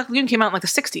Creature of Black Lagoon came out in like the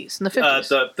 60s and the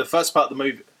 50s. The first part of the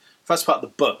movie, first part of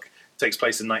the book takes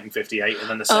place in 1958, and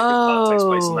then the second part takes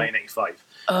place in 1985.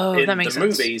 Oh, that makes sense. In the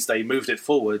movies, they moved it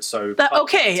forward, so takes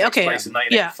place in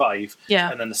 1985, yeah.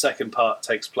 And then the second part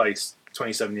takes place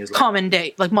 27 years later. Common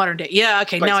day, like modern day. Yeah,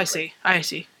 okay, now I see.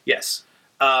 Yes.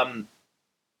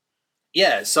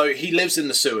 Yeah, so he lives in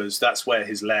the sewers. That's where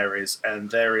his lair is,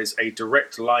 and there is a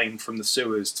direct line from the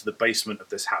sewers to the basement of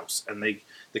this house. And the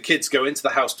kids go into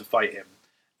the house to fight him,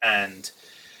 and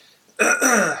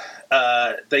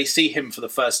they see him for the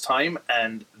first time.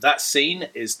 And that scene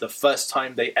is the first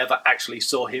time they ever actually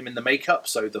saw him in the makeup.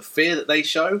 So the fear that they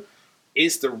show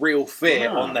is the real fear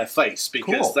on their face,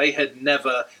 because they had no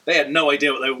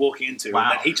idea what they were walking into. Wow.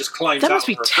 And then he just climbs out. That must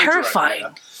be terrifying.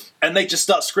 And they just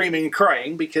start screaming and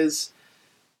crying because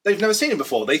they've never seen him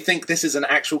before. They think this is an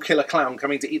actual killer clown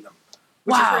coming to eat them.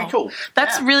 Which is really cool.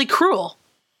 That's really cruel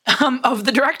of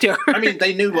the director. I mean,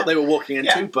 they knew what they were walking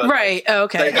into, but right.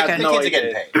 Okay. They had no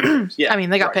idea. I mean,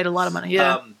 they got paid a lot of money.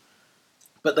 Yeah.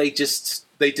 But they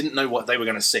didn't know what they were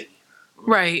going to see.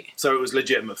 Right. So it was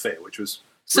legitimate fear, which was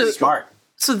really smart.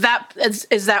 So that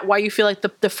is that why you feel like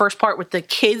the first part with the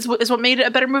kids is what made it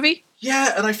a better movie?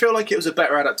 Yeah, and I feel like it was a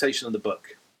better adaptation of the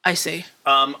book. I see.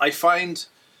 I found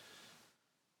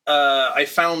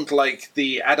like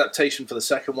the adaptation for the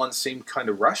second one seemed kind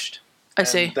of rushed. I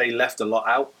see. They left a lot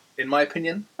out, in my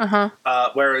opinion.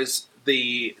 Whereas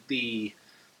the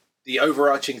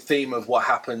overarching theme of what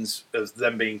happens of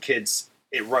them being kids,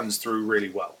 it runs through really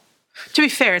well. To be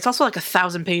fair, it's also like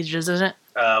 1,000 pages, isn't it?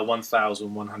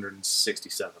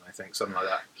 1,167, I think, something like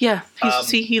that. Yeah.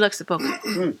 He likes the book.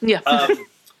 Yeah.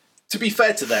 To be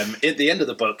fair to them, at the end of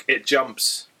the book, it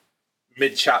jumps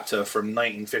mid-chapter from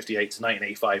 1958 to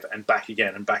 1985 and back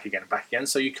again and back again and back again.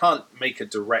 So you can't make a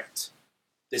direct,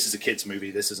 this is a kid's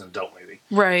movie, this is an adult movie.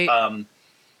 Right.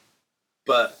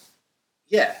 But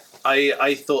yeah,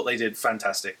 I thought they did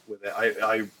fantastic with it.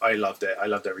 I loved it. I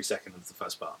loved every second of the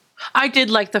first part. I did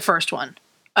like the first one.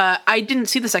 I didn't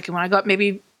see the second one. I got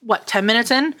maybe, 10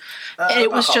 miners in? And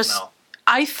it was just,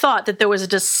 I thought that there was a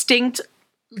distinct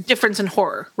difference in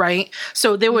horror, right?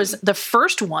 So there was, the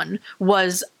first one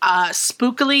was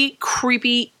spookily,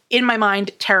 creepy, in my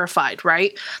mind, terrified,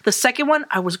 right? The second one,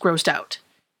 I was grossed out.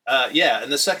 Yeah,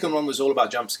 and the second one was all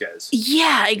about jump scares.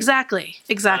 Yeah, exactly.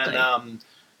 And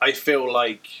I feel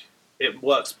like it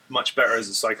works much better as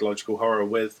a psychological horror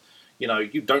with,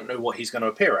 you don't know what he's going to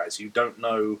appear as. You don't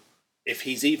know if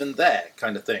he's even there,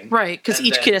 kind of thing. Right, because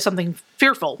each kid has something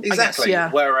fearful. Exactly. I guess,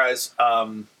 yeah. Whereas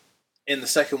in the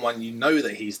second one, you know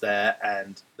that he's there,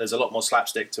 and there's a lot more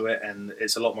slapstick to it, and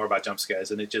it's a lot more about jump scares,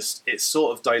 and it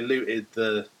sort of diluted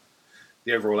the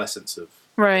overall essence of.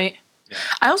 Right. Yeah.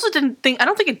 I don't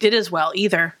think it did as well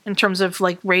either in terms of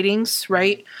like ratings,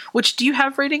 right? Which, do you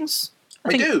have ratings?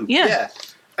 I do. Yeah.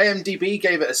 IMDb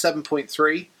gave it a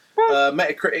 7.3.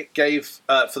 Metacritic gave,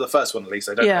 for the first one at least,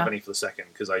 I don't have any for the second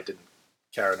because I didn't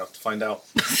care enough to find out.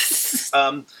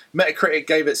 Metacritic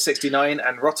gave it 69,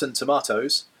 and Rotten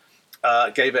Tomatoes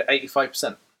gave it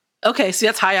 85%. Okay, so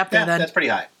that's high up there then. That's pretty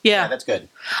high. Yeah, that's good.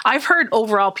 I've heard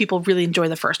overall people really enjoy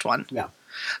the first one. Yeah.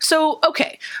 So,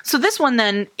 okay. So this one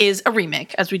then is a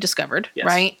remake, as we discovered, yes.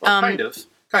 right? Well, kind of.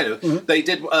 Mm-hmm. They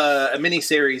did a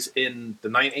mini-series in the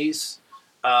 90s,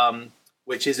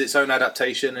 which is its own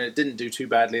adaptation, and it didn't do too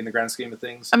badly in the grand scheme of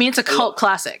things. I mean, it's a cult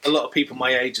classic. A lot of people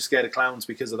my age are scared of clowns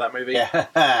because of that movie.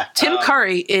 Yeah. Tim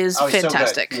Curry is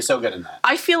fantastic. He's so good in that.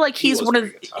 I feel like he's one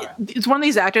of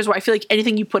these actors where I feel like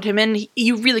anything you put him in,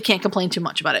 you really can't complain too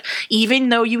much about it. Even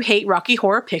though you hate Rocky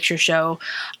Horror Picture Show,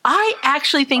 I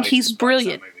actually think he's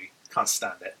brilliant. That movie. Can't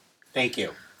stand it. Thank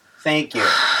you.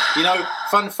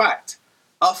 Fun fact.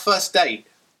 Our first date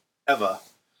ever,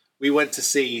 we went to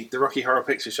see the Rocky Horror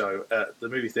Picture Show at the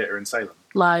movie theater in Salem.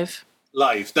 Live.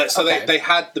 They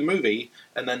had the movie,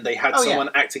 and then they had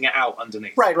someone acting it out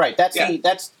underneath. Right. That's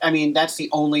the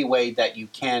only way that you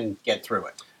can get through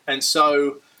it. And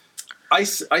so I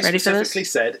specifically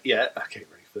said, ready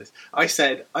for this. I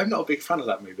said, I'm not a big fan of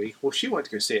that movie. Well, she wanted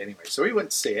to go see it anyway, so we went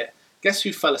to see it. Guess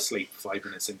who fell asleep 5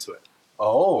 minutes into it?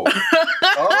 Oh.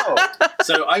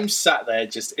 So I'm sat there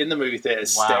just in the movie theater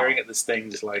staring at this thing,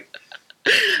 just like...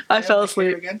 I fell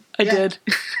asleep. Again? I did.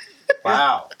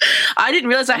 Wow. I didn't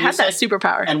realize I had that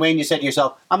superpower. And Wayne, you said to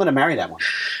yourself, I'm going to marry that one.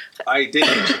 I did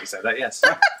actually say that, yes.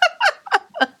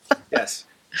 Yes.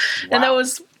 Wow. And that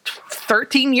was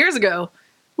 13 years ago.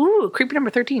 Ooh, creepy number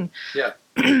 13. Yeah.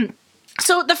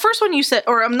 So the first one you said,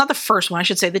 or not the first one, I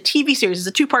should say, the TV series is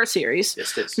a 2-part series.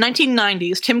 Yes, it is.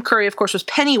 1990s. Tim Curry, of course, was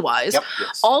Pennywise. Yep.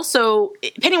 Yes. Also,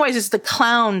 Pennywise is the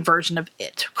clown version of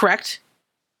it, correct?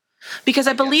 Because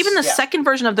I believe in the second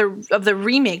version of the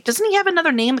remake, doesn't he have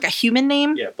another name, like a human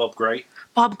name? Yeah, Bob Gray.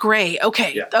 Bob Gray.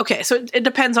 Okay. Yeah. Okay. So it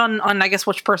depends on I guess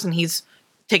which person he's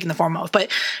taking the form of. But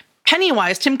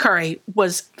Pennywise, Tim Curry,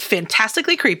 was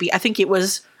fantastically creepy. I think it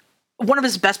was one of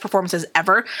his best performances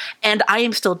ever, and I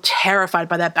am still terrified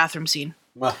by that bathroom scene.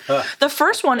 The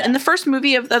first one, in the first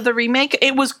movie of the remake,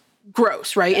 it was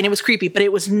gross, right? And it was creepy, but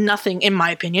it was nothing, in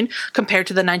my opinion, compared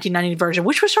to the 1990 version,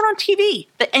 which was shown on TV,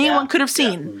 that anyone could have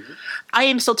seen. Yeah. I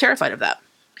am still terrified of that.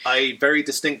 I very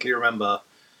distinctly remember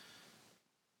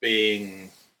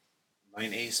being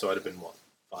 90, so I'd have been,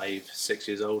 5, 6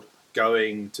 years old,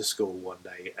 going to school one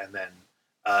day, and then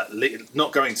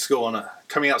not going to school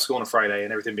coming out of school on a Friday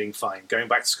and everything being fine, going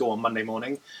back to school on Monday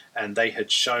morning, and they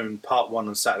had shown part 1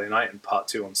 on Saturday night and part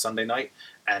 2 on Sunday night,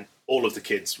 and all of the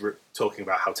kids were talking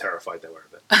about how terrified they were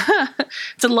of it.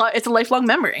 It's a lifelong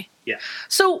memory. Yeah.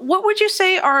 So what would you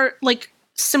say are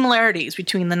similarities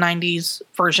between the 90s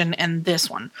version and this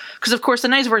one? Because of course the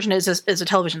 90s version is a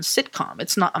television sitcom.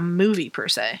 It's not a movie per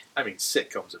se. I mean,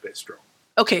 sitcom's a bit strong.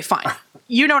 Okay, fine.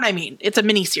 You know what I mean. It's a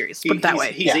mini-series, put it that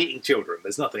way. He's eating children.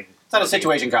 There's nothing... It's not a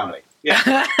situation comedy.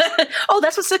 Yeah. Oh,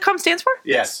 that's what sitcom stands for?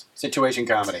 Yes. Situation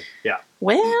comedy. Yeah.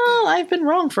 Well, I've been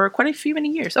wrong for quite many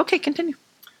years. Okay, continue.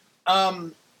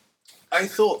 I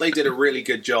thought they did a really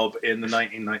good job in the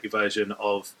 1990 version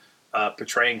of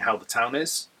portraying how the town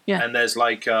is. Yeah. And there's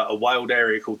a wild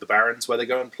area called the Barrens where they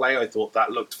go and play. I thought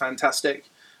that looked fantastic.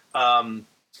 I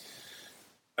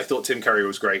thought Tim Curry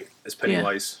was great as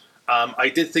Pennywise. Yeah. I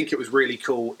did think it was really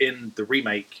cool in the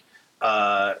remake.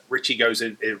 Richie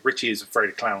is afraid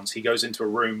of clowns. He goes into a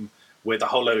room with a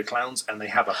whole load of clowns, and they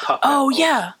have a puppet. Oh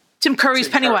yeah, Tim Curry's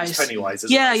Pennywise.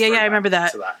 Yeah, I remember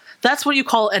that. That's what you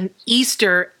call an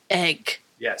Easter egg.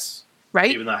 Yes.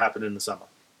 Right. Even though it happened in the summer.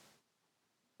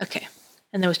 Okay,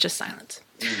 and there was just silence.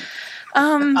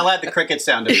 I'll add the cricket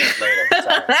sound to this later.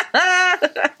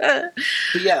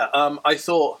 But yeah, I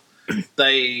thought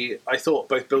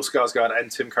both Bill Skarsgård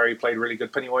and Tim Curry played really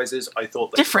good Pennywises. I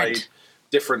thought they played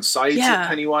different sides of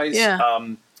Pennywise. Yeah.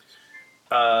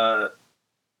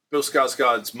 Bill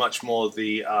Skarsgård's much more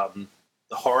the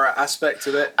horror aspect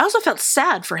of it. I also felt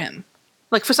sad for him.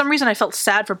 For some reason, I felt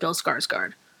sad for Bill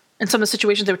Skarsgård and some of the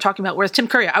situations they were talking about. Whereas Tim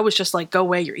Curry, I was just like, "Go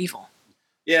away, you're evil."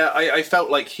 Yeah, I felt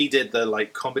like he did the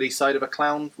comedy side of a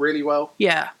clown really well.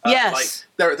 Yeah. Yes.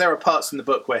 There are parts in the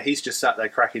book where he's just sat there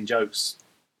cracking jokes.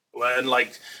 And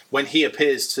when he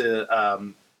appears to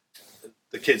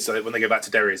the kids, when they go back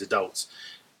to Derry as adults,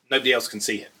 nobody else can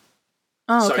see him.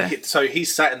 Oh, okay. So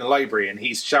he's sat in the library and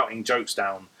he's shouting jokes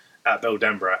down at Bill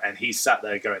Denborough, and he's sat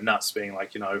there going nuts, being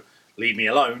like, leave me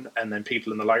alone. And then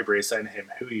people in the library are saying to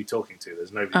him, "Who are you talking to?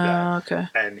 There's nobody there." Okay.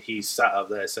 And he's sat up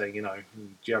there saying, "Do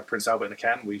you have Prince Albert in a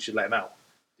can? We should let him out.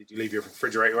 Did you leave your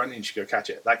refrigerator running? You should go catch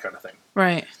it." That kind of thing.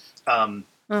 Right.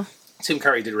 Tim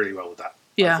Curry did really well with that.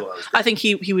 Yeah, I think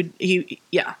he would.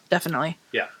 Yeah, definitely.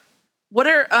 Yeah. What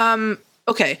are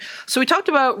okay? So we talked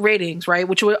about ratings, right?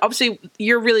 Which obviously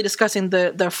you're really discussing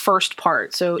the first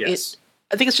part. So yes.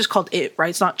 I think it's just called It, right?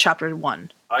 It's not chapter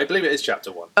 1. I believe it is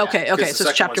chapter 1. Okay, yeah, so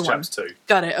it's chapter 1. Chapter 2.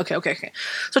 Got it. Okay.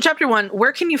 So chapter 1.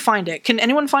 Where can you find it? Can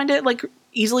anyone find it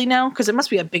easily now? Because it must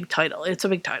be a big title. It's a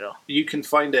big title. You can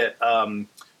find it.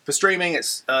 For streaming,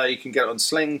 it's you can get it on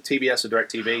Sling, TBS, or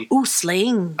DirecTV. Ooh,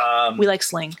 Sling. We like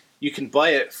Sling. You can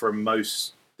buy it from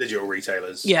most digital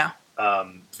retailers. Yeah.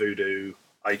 Vudu,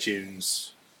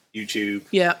 iTunes, YouTube,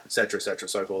 yeah, etc.,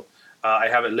 so forth. I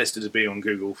have it listed as being on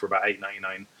Google for about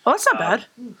 $8.99. Oh, that's not bad.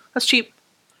 That's cheap.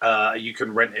 You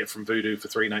can rent it from Vudu for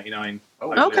 $3.99.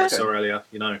 Oh, okay. I saw earlier,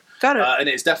 Got it. And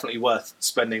it's definitely worth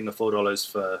spending the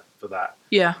 $4 for that.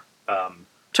 Yeah.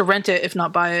 To rent it, if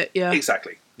not buy it. Yeah.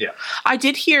 Exactly. Yeah. I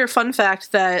did hear, fun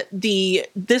fact, that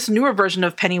this newer version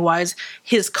of Pennywise,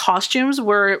 his costumes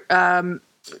were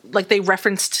they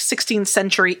referenced 16th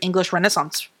century English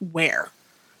Renaissance wear.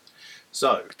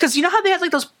 So, because you know how they had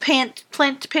those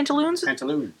pantaloons?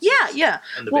 Pantaloons. Yeah.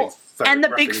 And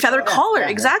the big feather collar. Yeah.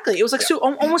 Exactly. It was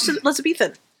almost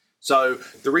Elizabethan. So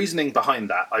the reasoning behind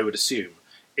that, I would assume,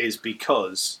 is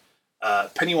because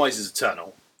Pennywise is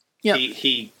eternal. Yeah.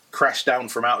 He crashed down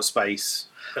from outer space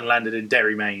and landed in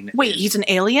Derry, Maine. Wait, he's an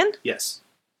alien? Yes.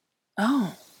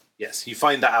 Oh. Yes, you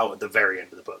find that out at the very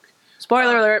end of the book.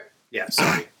 Spoiler alert. Yeah,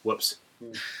 sorry. Whoops.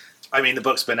 I mean, the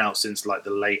book's been out since like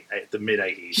the mid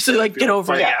 80s. So like, get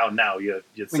over it. Finding it out now, you're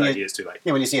 30 years too late.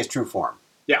 Yeah, when you see his true form.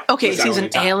 Yeah. Okay, so he's an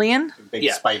alien? Big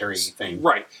spidery thing.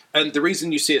 Right. And the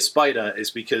reason you see a spider is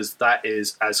because that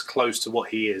is as close to what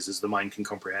he is as the mind can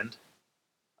comprehend.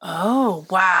 Oh,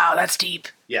 wow, that's deep.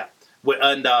 Yeah.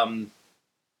 And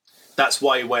that's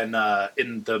why when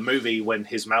in the movie, when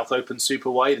his mouth opens super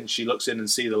wide and she looks in and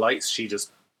sees the lights, she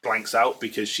just blanks out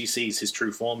because she sees his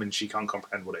true form and she can't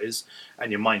comprehend what it is,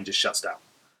 and your mind just shuts down.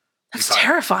 That's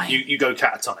terrifying. You go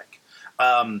catatonic.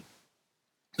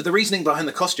 But the reasoning behind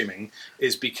the costuming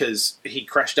is because he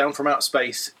crashed down from outer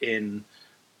space in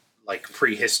like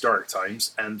prehistoric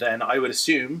times, and then I would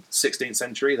assume 16th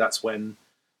century, that's when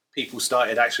people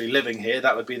started actually living here.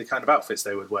 That would be the kind of outfits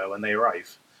they would wear when they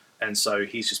arrive. And so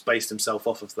he's just based himself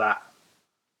off of that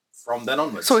from then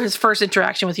onwards. So his first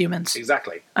interaction with humans.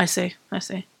 Exactly. I see.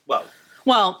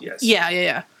 Well, yes.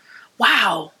 Yeah.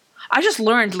 Wow. I just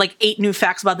learned like 8 new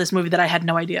facts about this movie that I had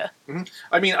no idea. Mm-hmm.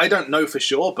 I mean, I don't know for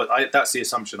sure, but that's the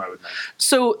assumption I would make.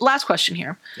 So last question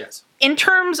here. Yes. In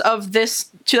terms of this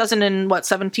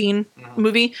 2017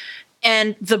 movie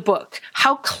and the book,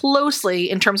 how closely,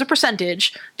 in terms of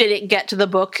percentage, did it get to the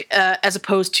book as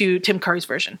opposed to Tim Curry's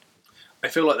version? I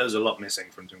feel like there's a lot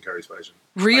missing from Tim Curry's version.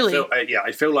 Really?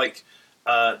 I feel like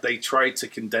they tried to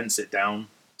condense it down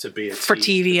to be for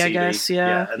TV, I guess.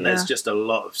 Yeah. And there's just a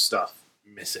lot of stuff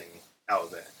missing out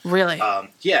of it. Really?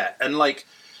 Yeah, and like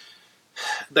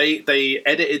they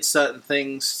edited certain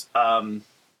things to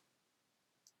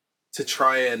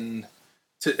try and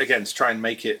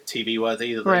make it TV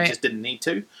worthy that they just didn't need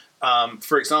to.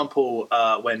 For example,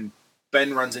 when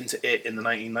Ben runs into it in the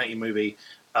 1990 movie,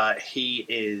 he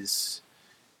is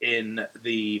in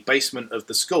the basement of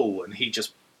the school, and he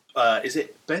just is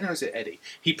it Ben or is it Eddie?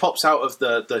 He pops out of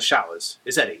the showers.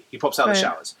 It's Eddie. He pops out of the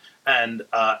showers, and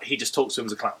he just talks to him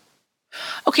as a clown.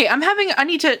 Okay,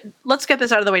 let's get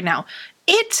this out of the way now.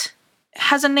 It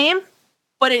has a name,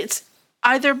 but it's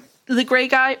either the gray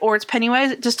guy or it's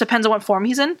Pennywise. It just depends on what form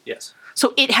he's in. Yes.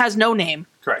 So it has no name.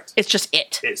 Correct. It's just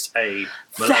it. It's a...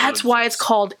 That's why it's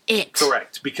called It.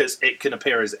 Correct, because it can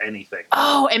appear as anything.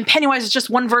 Oh, and Pennywise is just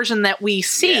one version that we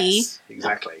see. Yes,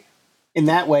 exactly. In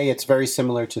that way, it's very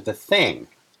similar to The Thing.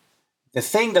 The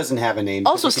Thing doesn't have a name.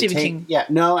 Also Stephen King. Yeah,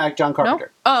 no, John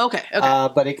Carpenter. No? Oh, okay.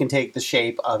 But it can take the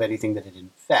shape of anything that it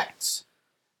infects.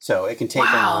 So it can take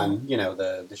on,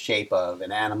 the shape of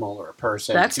an animal or a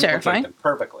person. That's terrifying. Them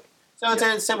perfectly. So it's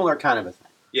a similar kind of a thing.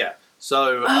 Yeah.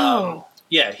 So,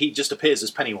 he just appears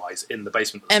as Pennywise in the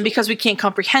basement of the And school. because we can't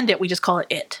comprehend it, we just call it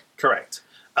It. Correct.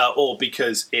 Or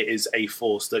because it is a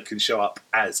force that can show up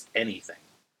as anything.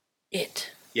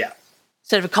 It. Yeah.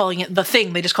 Instead of calling it The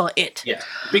Thing, they just call it It. Yeah.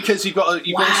 Because you've also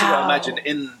got to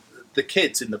imagine the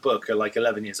kids in the book are like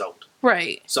 11 years old.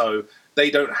 Right. So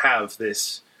they don't have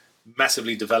this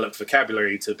massively developed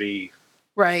vocabulary to be...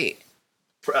 Right.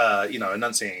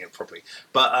 Enunciating it properly.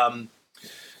 But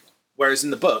whereas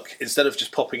in the book, instead of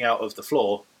just popping out of the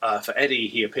floor, for Eddie,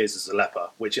 he appears as a leper,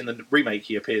 which in the remake,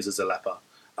 he appears as a leper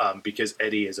because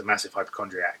Eddie is a massive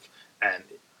hypochondriac.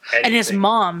 And his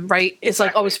mom, right, is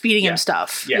like always feeding him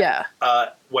stuff. Yeah.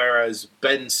 Whereas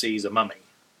Ben sees a mummy.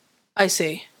 I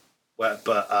see. But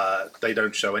they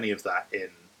don't show any of that in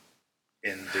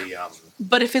the...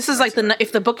 But if this is like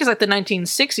if the book is like the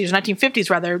 1960s or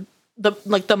 1950s rather,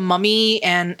 the Mummy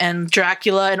and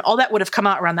Dracula and all that would have come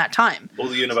out around that time. All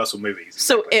the Universal movies.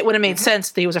 So it would have made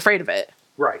sense that he was afraid of it.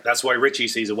 Right. That's why Richie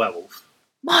sees a werewolf.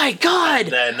 My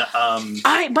God. And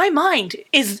then my mind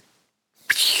is.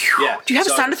 Yeah. Do you have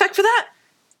a sound effect for that?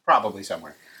 Probably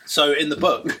somewhere. So in the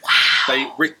book,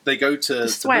 they go to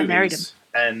this is the why movies, I married him.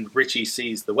 And Richie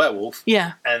sees the werewolf.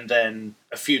 Yeah. And then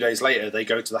a few days later, they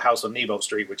go to the house on Newbolt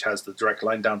Street, which has the direct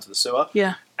line down to the sewer.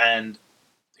 Yeah. And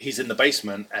he's in the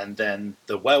basement, and then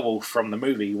the werewolf from the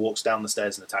movie walks down the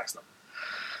stairs and attacks them.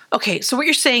 Okay, so what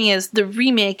you're saying is the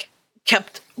remake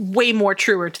kept way more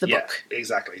truer to the book. Yeah,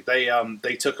 exactly.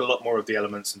 They took a lot more of the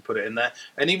elements and put it in there.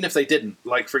 And even if they didn't,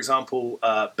 like, for example,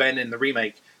 Ben in the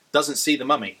remake doesn't see the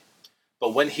mummy.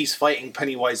 But when he's fighting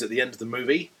Pennywise at the end of the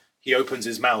movie, he opens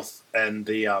his mouth and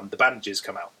the bandages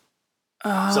come out.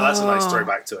 Oh. So that's a nice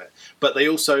throwback to it. But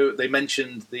they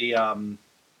mentioned the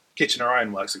Kitchener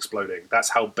Ironworks exploding. That's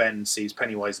how Ben sees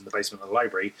Pennywise in the basement of the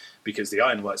library, because the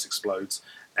ironworks explodes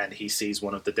and he sees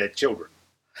one of the dead children.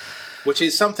 Which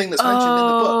is something that's mentioned in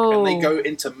the book, and they go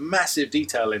into massive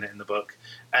detail in it in the book,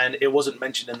 and it wasn't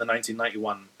mentioned in the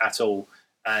 1991 at all.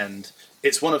 And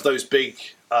it's one of those big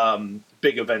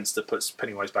events that puts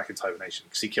Pennywise back into hibernation,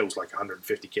 because he kills like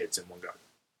 150 kids in one go.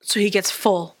 So he gets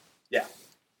full. Yeah.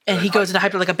 And he goes into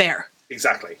hyper like a bear.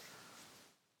 Exactly.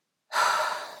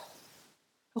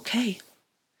 Okay.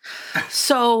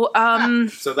 So,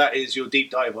 So that is your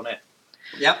deep dive on it.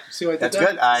 Yep. See what I did That's there?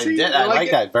 good. I See, did. I like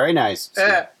it? that. Very nice.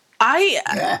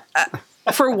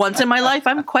 For once in my life,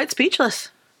 I'm quite speechless.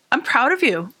 I'm proud of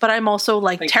you, but I'm also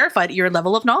terrified at your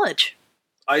level of knowledge.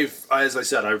 As I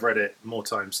said, I've read it more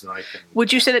times than I can.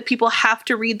 Would you say that people have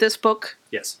to read this book?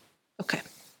 Yes. Okay.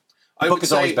 The book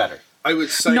is always better. I would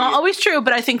say Not always true,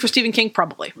 but I think for Stephen King,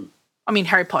 probably. I mean,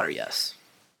 Harry Potter, yes.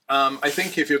 I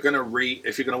think if you're going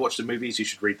to watch the movies, you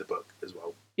should read the book as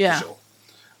well. Yeah. For sure.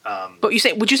 But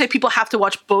would you say people have to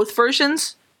watch both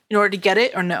versions in order to get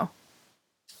it, or no?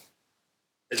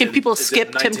 Can people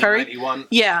skip Tim Curry?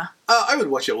 Yeah. I would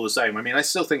watch it all the same. I mean, I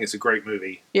still think it's a great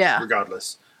movie. Yeah.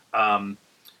 Regardless.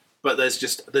 But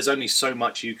there's only so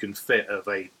much you can fit of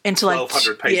a into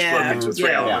 1,200 page book into a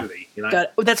 3-hour movie. You know?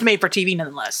 Got it. That's made for TV,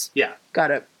 nonetheless. Yeah.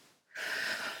 Got it.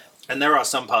 And there are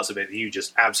some parts of it that you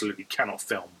just absolutely cannot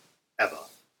film ever.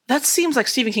 That seems like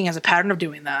Stephen King has a pattern of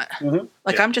doing that. Mm-hmm.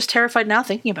 I'm just terrified now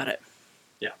thinking about it.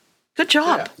 Yeah. Good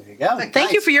job. Yeah. There you go.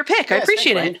 Thank you for your pick. I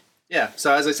appreciate it. Yeah.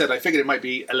 So as I said, I figured it might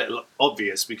be a little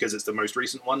obvious because it's the most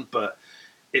recent one, but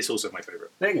it's also my favorite.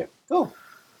 There you go. Cool.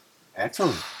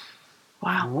 Excellent.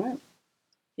 Wow. All right.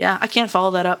 Yeah, I can't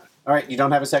follow that up. All right. You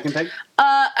don't have a second pick?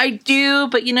 I do,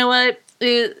 but you know what?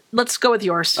 Let's go with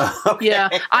yours. Okay. Yeah.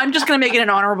 I'm just going to make it an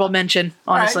honorable mention,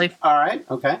 honestly. All right.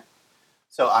 Okay.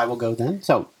 So I will go then.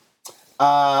 So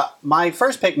my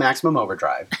first pick, Maximum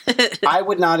Overdrive. I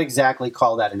would not exactly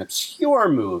call that an obscure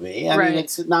movie. I mean,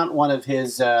 it's not one of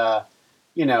his,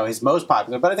 his most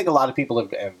popular, but I think a lot of people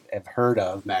have heard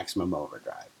of Maximum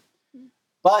Overdrive.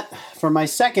 But for my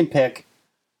second pick,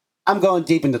 I'm going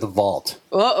deep into the vault.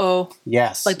 Uh-oh.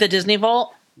 Yes. Like the Disney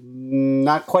Vault?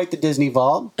 Not quite the Disney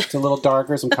Vault. It's a little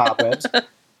darker, some cobwebs.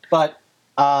 But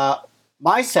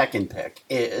my second pick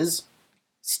is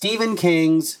Stephen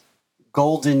King's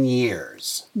Golden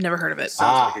Years. Never heard of it.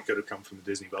 Sounds like it could have come from the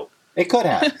Disney Vault. It could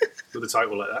have. With a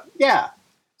title like that. Yeah.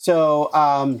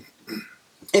 So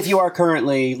if you are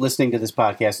currently listening to this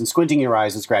podcast and squinting your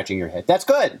eyes and scratching your head, that's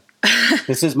good.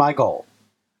 This is my goal.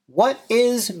 What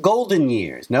is Golden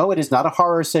Years? No, it is not a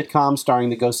horror sitcom starring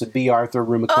the ghosts of B. Arthur,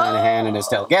 Rue McClanahan, and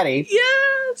Estelle Getty.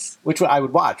 Yes! Which I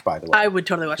would watch, by the way. I would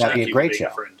totally watch that. That'd be a great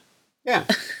show. Yeah.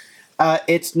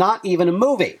 It's not even a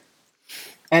movie.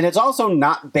 And it's also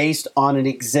not based on an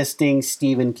existing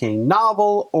Stephen King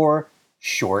novel or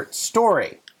short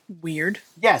story. Weird.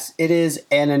 Yes, it is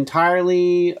an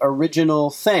entirely original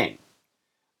thing.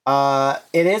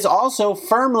 It is also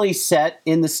firmly set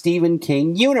in the Stephen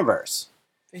King universe.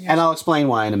 And I'll explain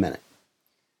why in a minute.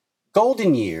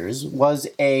 Golden Years was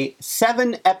a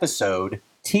 7-episode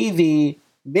TV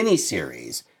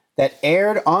miniseries that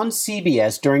aired on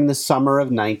CBS during the summer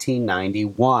of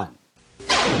 1991.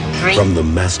 From the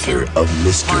master of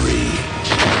mystery,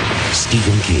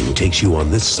 Stephen King takes you on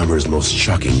this summer's most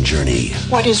shocking journey.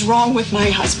 What is wrong with my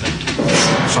husband?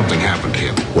 Something happened to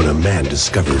him. When a man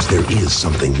discovers there is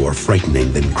something more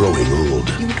frightening than growing old.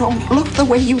 You don't look the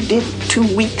way you did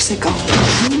 2 weeks ago.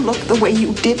 You look the way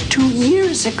you did 2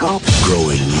 years ago.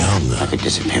 Growing young. I could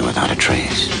disappear without a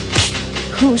trace.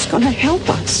 Who's going to help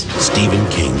us? Stephen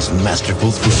King's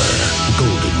masterful thriller,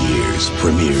 Golden Years,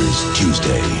 premieres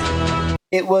Tuesday.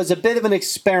 It was a bit of an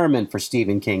experiment for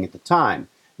Stephen King at the time.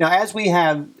 Now, as we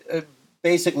have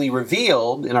basically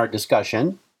revealed in our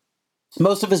discussion,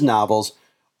 most of his novels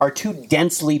are too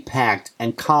densely packed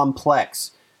and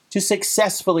complex to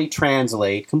successfully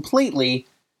translate completely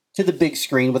to the big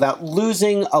screen without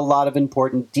losing a lot of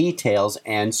important details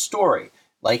and story.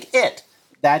 Like It.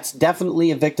 That's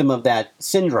definitely a victim of that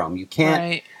syndrome. You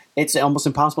can't, it's almost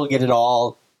impossible to get it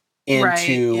all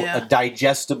into a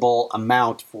digestible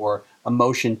amount for a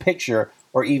motion picture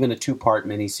or even a 2-part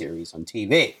miniseries on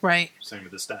TV. Right. Same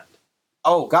with The Stand.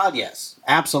 Oh, God, yes.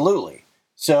 Absolutely.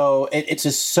 So it's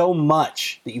just so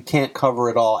much that you can't cover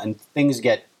it all, and things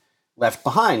get left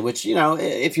behind, which,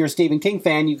 if you're a Stephen King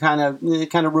fan, it kind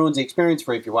of ruins the experience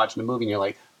for you if you're watching a movie and you're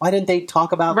like, why didn't they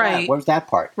talk about that? Where's that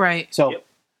part? Right. So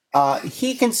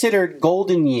he considered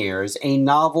Golden Years a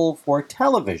novel for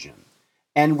television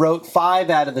and wrote 5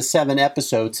 out of the 7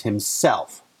 episodes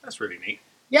himself. That's really neat.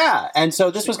 Yeah, and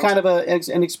so this was kind of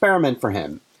an experiment for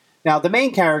him. Now, the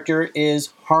main character is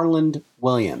Harland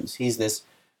Williams. He's this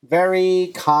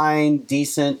very kind,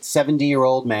 decent,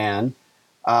 70-year-old man,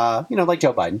 like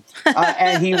Joe Biden.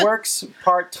 And he works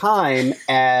part-time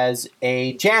as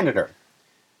a janitor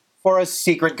for a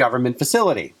secret government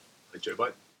facility. Like Joe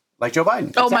Biden. Like Joe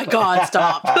Biden. Oh, my God,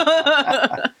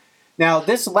 stop. Now,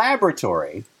 this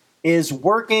laboratory is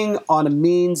working on a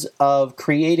means of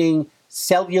creating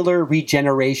cellular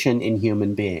regeneration in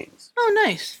human beings. Oh,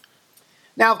 nice.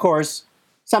 Now, of course,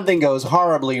 something goes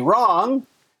horribly wrong,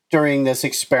 during this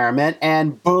experiment,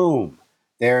 and boom,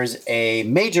 there's a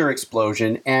major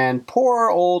explosion, and poor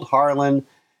old Harlan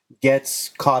gets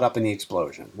caught up in the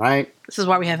explosion, right? This is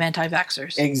why we have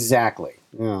anti-vaxxers. Exactly.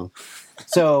 Yeah.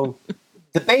 So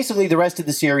basically the rest of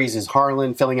the series is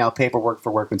Harlan filling out paperwork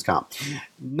for workman's comp.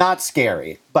 Not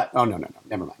scary, but no,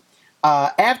 never mind.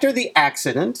 After the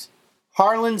accident,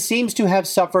 Harlan seems to have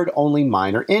suffered only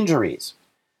minor injuries,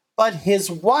 but his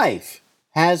wife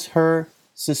has her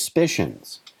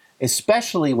suspicions,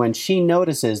 especially when she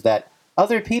notices that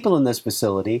other people in this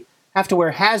facility have to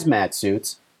wear hazmat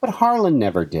suits, but Harlan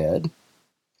never did.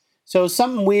 So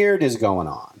something weird is going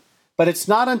on. But it's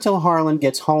not until Harlan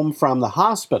gets home from the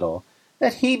hospital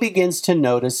that he begins to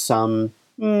notice some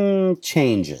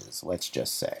changes, let's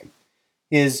just say.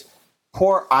 His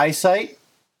poor eyesight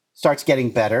starts getting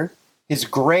better. His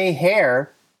gray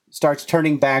hair starts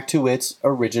turning back to its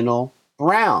original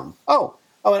brown. Oh,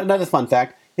 another fun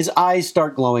fact. His eyes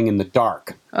start glowing in the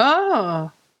dark.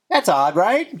 Oh. That's odd,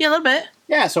 right? Yeah, a little bit.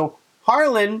 Yeah, so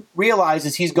Harlan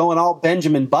realizes he's going all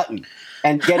Benjamin Button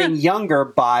and getting younger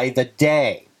by the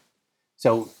day.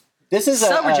 So this is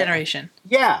cell regeneration.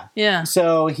 Yeah. Yeah.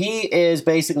 So he is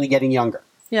basically getting younger.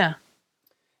 Yeah.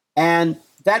 And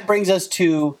that brings us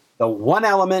to the one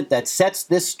element that sets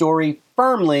this story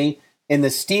firmly in the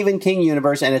Stephen King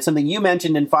universe, and it's something you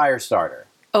mentioned in Firestarter.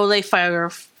 Olay Fire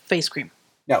face cream.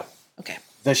 No. Okay.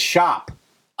 The Shop.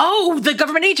 Oh, the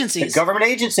government agencies. The government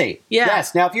agency. Yeah.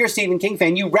 Yes. Now, if you're a Stephen King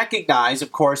fan, you recognize,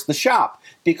 of course, The Shop,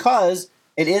 because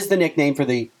it is the nickname for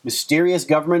the mysterious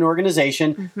government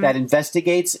organization that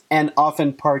investigates and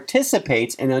often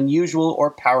participates in unusual or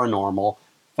paranormal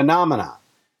phenomena.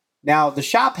 Now, The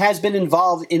Shop has been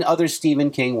involved in other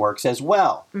Stephen King works as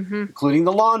well, including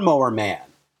The Lawnmower Man,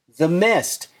 The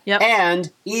Mist,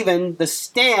 and even The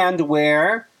Stand,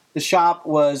 where The Shop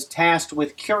was tasked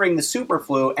with curing the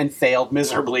superflu and failed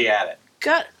miserably at it.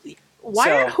 God,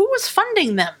 who was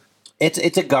funding them? It's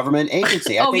a government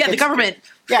agency. The government.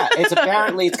 Yeah, it's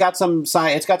apparently it's got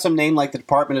some name like the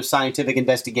Department of Scientific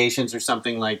Investigations or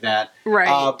something like that.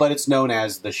 Right. But it's known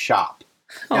as The Shop.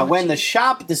 Now, when The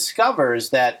Shop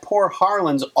discovers that poor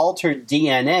Harlan's altered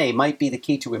DNA might be the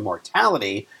key to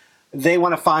immortality, they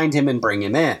want to find him and bring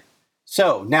him in.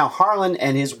 So now Harlan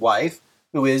and his wife,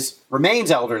 who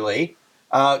remains elderly,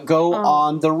 go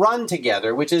on the run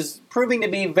together, which is proving to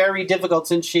be very difficult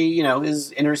since she,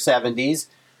 is in her 70s,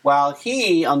 while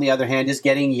he, on the other hand, is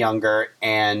getting younger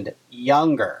and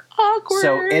younger. Awkward.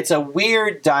 So it's a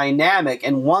weird dynamic,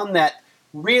 and one that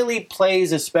really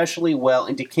plays especially well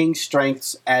into King's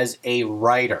strengths as a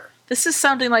writer. This is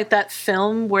sounding like that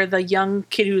film where the young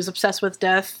kid who's obsessed with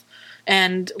death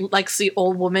and likes the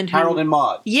old woman who... Harold and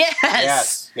Maude.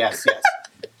 Yes! Yes.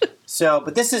 So,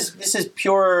 but this is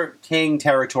pure King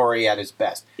territory at his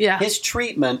best. Yeah. His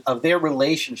treatment of their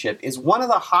relationship is one of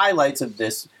the highlights of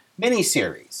this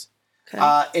miniseries.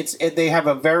 Okay. They have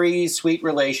a very sweet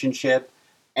relationship,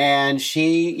 and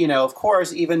she, of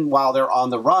course, even while they're on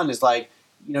the run, is like,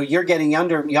 you're getting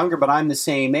younger, but I'm the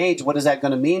same age. What is that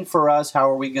going to mean for us? How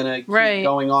are we going to keep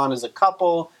going on as a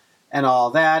couple and all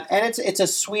that? And it's a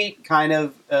sweet kind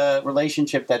of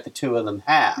relationship that the two of them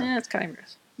have. Yeah, it's kind of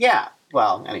gross. Yeah.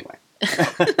 Well, anyway.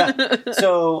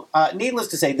 So, needless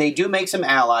to say, they do make some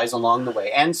allies along the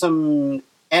way and some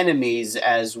enemies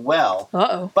as well.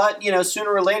 Uh-oh. But,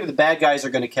 sooner or later, the bad guys are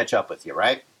going to catch up with you,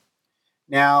 right?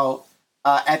 Now,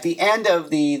 at the end of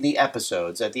the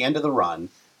episodes, at the end of the run,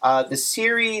 the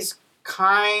series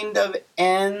kind of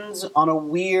ends on a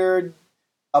weird,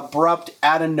 abrupt,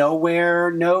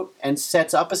 out-of-nowhere note and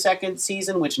sets up a second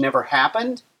season, which never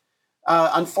happened,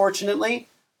 unfortunately.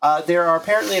 There are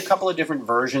apparently a couple of different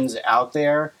versions out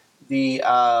there. The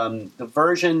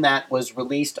version that was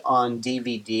released on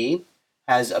DVD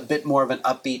has a bit more of an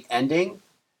upbeat ending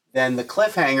than the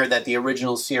cliffhanger that the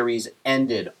original series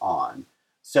ended on.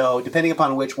 So depending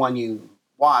upon which one you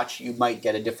watch, you might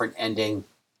get a different ending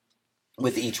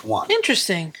with each one.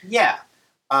 Interesting. Yeah.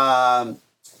 Now,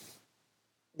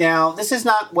 this is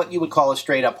not what you would call a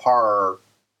straight-up horror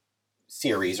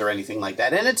series or anything like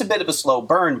that. And it's a bit of a slow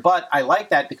burn, but I like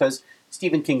that because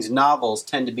Stephen King's novels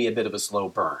tend to be a bit of a slow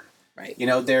burn. Right.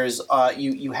 There's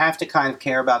you have to kind of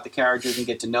care about the characters and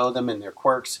get to know them and their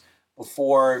quirks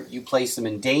before you place them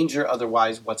in danger.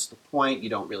 Otherwise, what's the point? You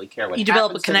don't really care what happens. You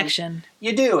develop a connection.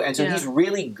 You do. And so he's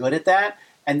really good at that.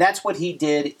 And that's what he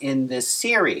did in this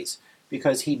series,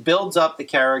 because he builds up the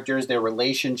characters, their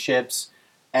relationships,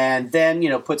 and then,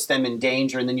 puts them in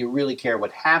danger, and then you really care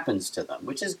what happens to them,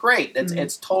 which is great.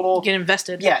 It's total... Get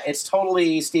invested. Yeah, it's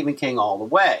totally Stephen King all the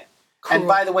way. Cool. And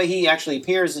by the way, he actually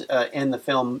appears in the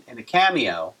film in a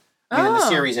cameo. In the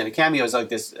series in a cameo is like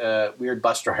this weird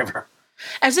bus driver.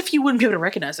 As if you wouldn't be able to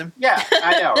recognize him. Yeah,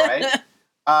 I know,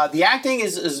 right? The acting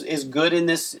is good in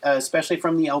this, especially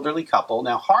from the elderly couple.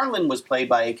 Now, Harlan was played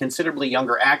by a considerably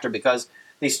younger actor because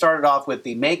they started off with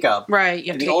the makeup, right?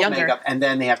 You have to the get old younger. makeup, and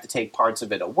then they have to take parts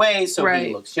of it away, so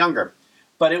he looks younger.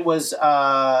 But it was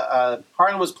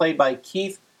Harlan was played by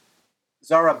Keith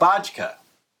Zarabajka,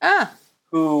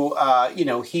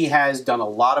 who he has done a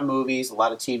lot of movies, a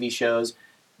lot of TV shows,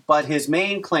 but his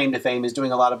main claim to fame is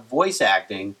doing a lot of voice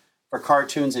acting for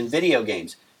cartoons and video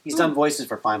games. He's done voices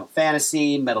for Final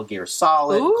Fantasy, Metal Gear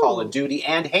Solid, Call of Duty,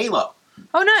 and Halo.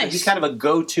 Oh, nice. So he's kind of a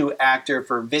go-to actor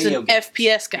for video games.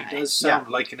 FPS guy. He does sound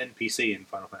like an NPC in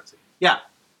Final Fantasy. Yeah.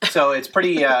 So it's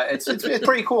pretty it's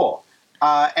pretty cool.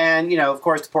 And, of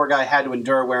course, the poor guy had to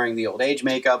endure wearing the old age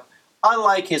makeup,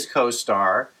 unlike his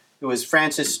co-star, who is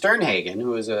Frances Sternhagen,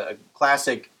 who is a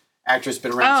classic actress,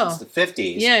 been around since the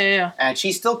 50s. Yeah. And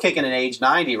she's still kicking at age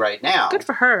 90 right now. Good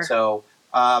for her. So,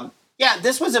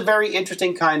 this was a very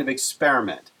interesting kind of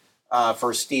experiment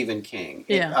for Stephen King.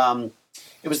 Yeah.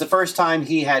 It was the first time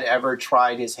he had ever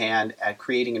tried his hand at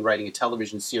creating and writing a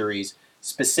television series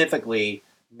specifically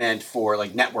meant for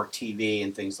like network TV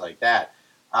and things like that.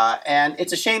 And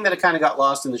it's a shame that it kind of got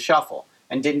lost in the shuffle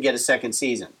and didn't get a second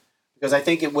season, because I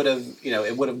think it would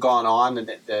have gone on, and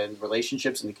the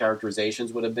relationships and the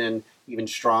characterizations would have been even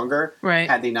stronger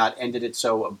had they not ended it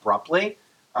so abruptly.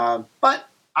 But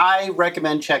I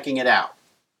recommend checking it out.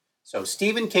 So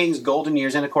Stephen King's Golden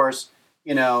Years, and of course,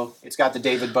 it's got the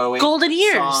David Bowie Golden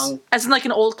Years, song. as in like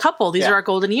an old couple. These are our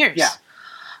golden years. Yeah.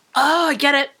 Oh, I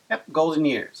get it. Yep, Golden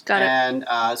Years. Got it. And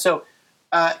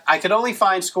I could only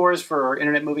find scores for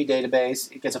Internet Movie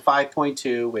Database. It gets a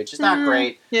 5.2, which is not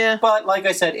great. Yeah. But like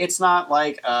I said, it's not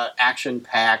like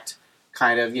action-packed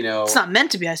kind of, It's not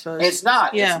meant to be, I suppose. It's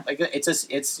not. Yeah.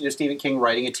 It's Stephen King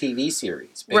writing a TV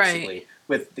series, basically,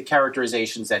 with the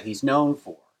characterizations that he's known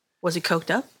for. Was he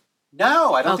coked up?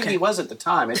 No, I don't think he was at the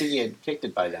time. I think he had kicked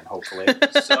it by then, hopefully.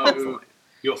 So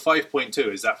your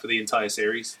 5.2, is that for the entire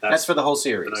series? That's for the whole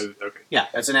series. Okay. Yeah,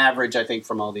 that's an average, I think,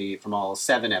 from all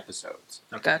 7 episodes.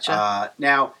 Okay. Gotcha.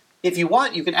 Now, if you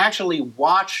want, you can actually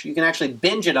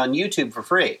binge it on YouTube for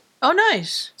free. Oh,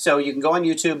 nice. So you can go on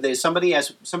YouTube.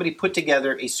 Somebody put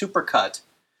together a supercut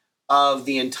of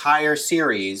the entire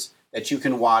series that you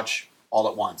can watch all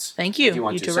at once. Thank you, if you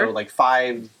want YouTuber. to. So like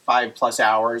 5+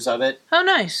 hours of it. Oh,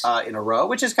 nice. In a row,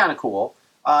 which is kind of cool.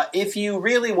 If you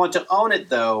really want to own it,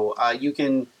 though, you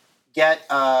can get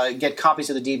copies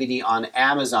of the DVD on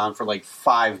Amazon for like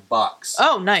 $5.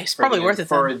 Oh, nice. Probably worth it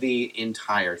for the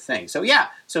entire thing. So yeah.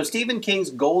 So Stephen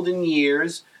King's Golden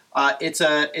Years. It's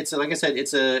like I said,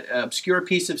 it's a obscure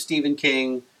piece of Stephen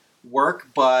King work,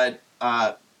 but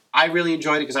I really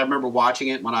enjoyed it because I remember watching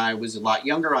it when I was a lot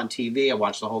younger on TV. I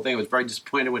watched the whole thing. I was very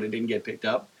disappointed when it didn't get picked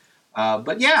up.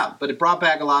 But it brought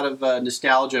back a lot of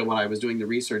nostalgia when I was doing the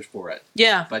research for it.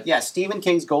 Yeah. But yeah, Stephen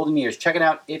King's Golden Years. Check it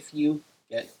out if you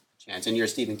get a chance and you're a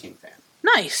Stephen King fan.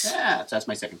 Nice. Yeah, so that's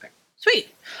my second pick. Sweet.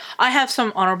 I have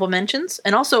some honorable mentions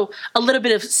and also a little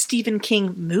bit of Stephen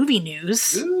King movie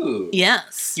news. Ooh.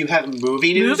 Yes. You have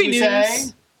movie news,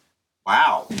 say?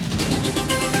 Wow.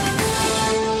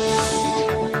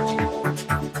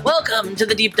 Welcome to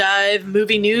the Deep Dive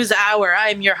Movie News Hour.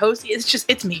 I'm your host.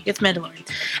 It's me. It's Mandalorian.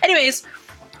 Anyways,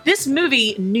 this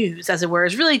movie news, as it were,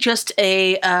 is really just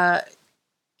it's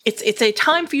a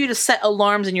time for you to set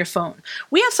alarms in your phone.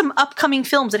 We have some upcoming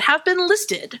films that have been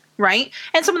listed, right?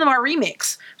 And some of them are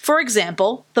remakes. For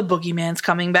example, The Boogeyman's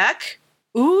coming back.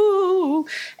 Ooh.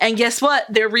 And guess what?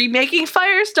 They're remaking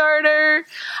Firestarter.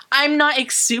 I'm not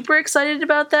super excited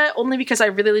about that, only because I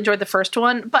really enjoyed the first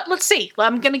one. But let's see.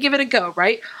 I'm going to give it a go,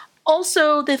 right?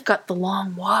 Also, they've got The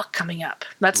Long Walk coming up.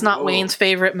 That's not Wayne's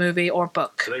favorite movie or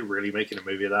book. Are they really making a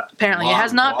movie of that? Apparently. It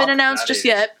has not been announced just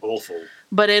yet. Awful.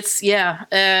 But it's, yeah.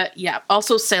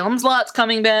 Also, Salem's Lot's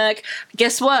coming back.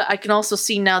 Guess what? I can also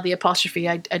see now the apostrophe.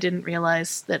 I didn't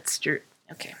realize that's true.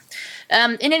 Okay.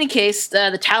 In any case,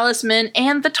 The Talisman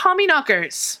and The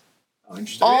Tommyknockers. Oh,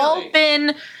 interesting. All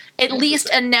been at least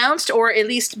announced or at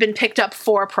least been picked up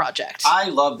for a project. I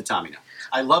love The Tommyknockers.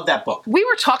 I love that book. We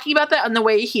were talking about that on the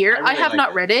way here. I have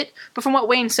not read it, but from what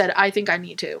Wayne said, I think I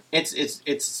need to.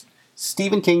 It's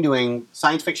Stephen King doing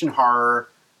science fiction horror,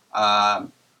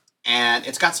 and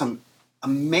it's got some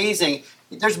amazing.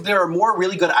 There are more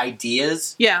really good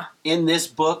ideas. In this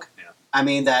book. I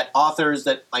mean, that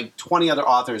 20 other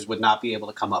authors would not be able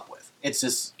to come up with. It's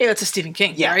just... It's a Stephen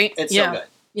King, right? It's so good.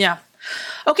 Yeah.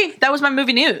 Okay, that was my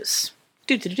movie news.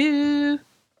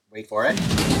 Wait for it.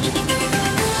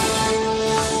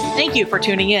 Thank you for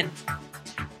tuning in.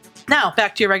 Now,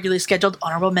 back to your regularly scheduled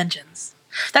honorable mentions.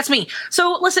 That's me.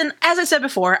 So listen, as I said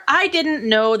before, I didn't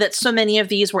know that so many of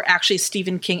these were actually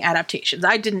Stephen King adaptations.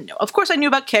 I didn't know. Of course, I knew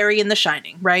about Carrie and The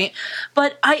Shining, right?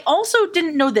 But I also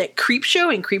didn't know that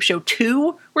Creepshow and Creepshow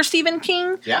 2 were Stephen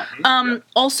King. Yeah.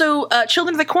 Also,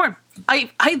 Children of the Corn.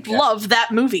 I love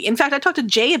that movie. In fact, I talk to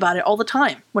Jay about it all the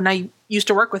time when I used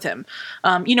to work with him.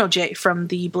 You know Jay from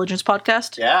the Belligerents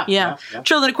podcast? Yeah.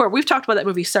 Children of the Corn. We've talked about that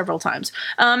movie several times.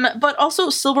 But also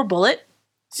Silver Bullet.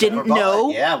 Didn't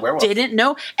know. Yeah, werewolf. Didn't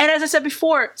know. And as I said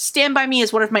before, Stand By Me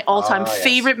is one of my all-time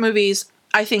favorite movies,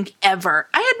 I think, ever.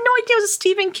 I had no idea it was a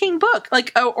Stephen King book,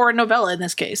 or a novella in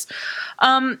this case.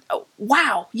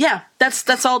 Wow. Yeah,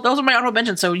 that's all. Those are my honorable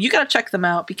mentions. So you got to check them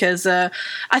out because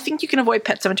I think you can avoid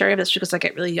Pet Sematary. That's because I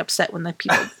get really upset when the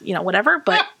people, whatever.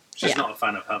 But She's not a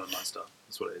fan of Herman Munster.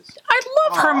 That's what it is. I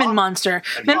love Herman Munster.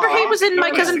 Remember he was in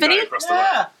My Cousin Vinny?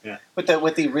 Yeah. With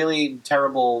the really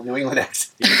terrible New England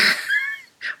accent.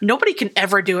 Nobody can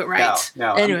ever do it right.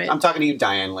 No. Anyway. I'm talking to you,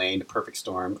 Diane Lane, The Perfect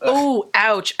Storm. Oh,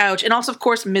 ouch. And also, of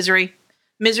course, Misery.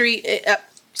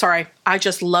 Sorry, I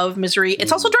just love Misery.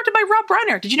 It's also directed by Rob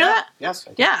Reiner. Did you know that? Yes. I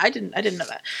did. Yeah, I didn't know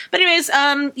that. But anyways,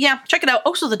 check it out.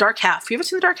 Also, The Dark Half. You ever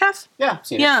seen The Dark Half? Yeah, I've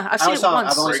seen it. Yeah, I've seen it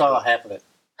once. I've only saw half of it.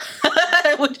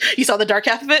 You saw the dark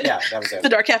half of it? Yeah, that was it. The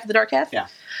dark half of the dark half? Yeah.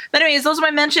 But anyways, those are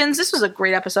my mentions. This was a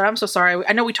great episode. I'm so sorry.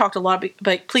 I know we talked a lot,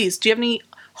 but please, do you have any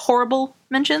horrible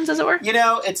mentions, as it were?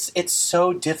 It's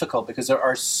so difficult because there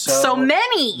are so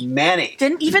many.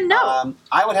 Didn't even know.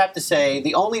 I would have to say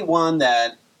the only one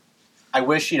that I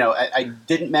wish, I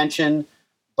didn't mention,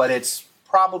 but it's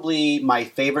probably my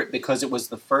favorite because it was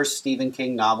the first Stephen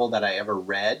King novel that I ever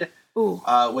read,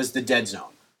 was The Dead Zone.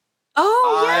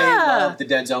 Oh, yeah. I love The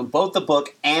Dead Zone, both the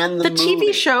book and the movie. The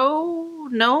TV show,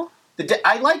 no?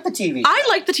 I like the TV show. I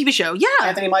like the TV show, yeah.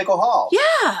 Anthony Michael Hall. Yeah.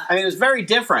 I mean, it was very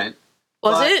different.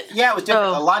 Was it? Yeah, it was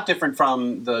different. A lot different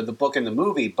from the book and the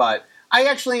movie, but I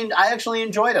actually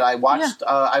enjoyed it. I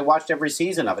watched every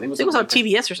season of it. I think it was on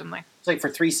TBS or something. It was like for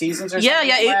 3 seasons or something.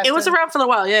 Yeah, it was around for a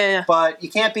while. Yeah. But you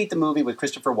can't beat the movie with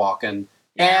Christopher Walken.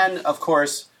 Yeah. And, of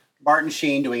course, Martin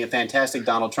Sheen doing a fantastic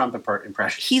Donald Trump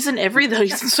impression. He's in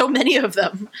He's in so many of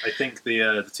them. I think the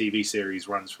TV series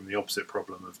runs from the opposite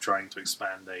problem of trying to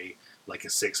expand a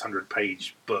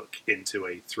 600-page book into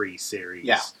a 3-series.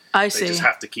 Yeah, I see. They just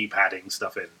have to keep adding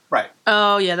stuff in. Right.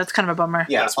 Oh, yeah, that's kind of a bummer.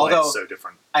 Yeah, that's why it's so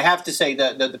different. I have to say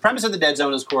that the premise of The Dead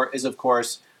Zone is of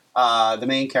course, the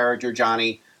main character,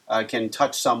 Johnny, can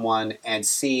touch someone and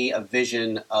see a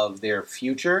vision of their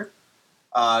future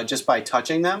just by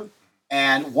touching them.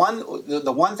 And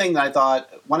the one thing that I thought,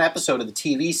 one episode of the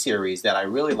TV series that I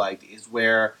really liked is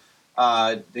where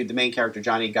the main character,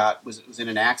 Johnny, was in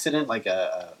an accident, like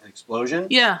an explosion.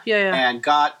 Yeah. And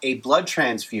got a blood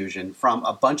transfusion from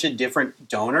a bunch of different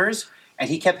donors. And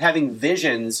he kept having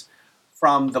visions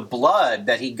from the blood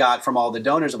that he got from all the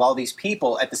donors of all these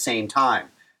people at the same time.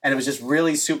 And it was just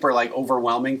really super,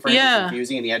 overwhelming for him and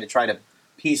confusing. And he had to try to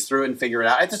piece through it and figure it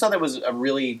out. I just thought that was a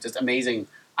really just amazing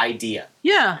idea.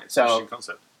 Yeah. So,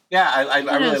 concept. Yeah,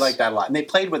 I really like that a lot. And they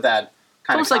played with that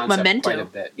kind of concept Memento. quite a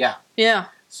bit. Yeah. Yeah.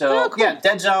 So, cool.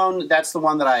 Dead Zone, that's the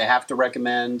one that I have to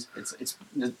recommend. It's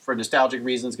for nostalgic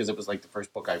reasons because it was the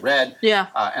first book I read. Yeah.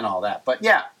 And all that. But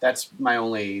yeah, that's my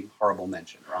only horrible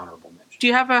mention or honorable mention. Do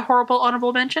you have a horrible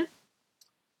honorable mention?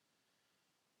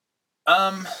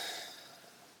 I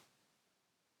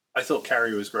thought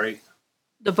Carrie was great.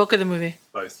 The book or the movie?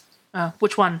 Both.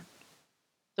 Which one?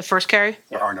 The first Carrie?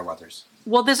 There are no others.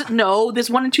 Well, there's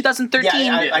one in 2013.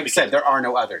 Yeah, like I said, there are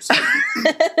no others.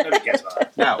 Nobody gets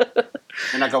that. No.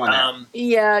 They're not going there.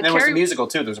 Yeah, and there was a musical,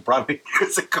 too. There was a Broadway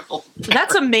musical.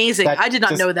 That's amazing. I did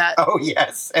not know that. Oh,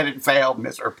 yes. And it failed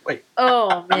miserably.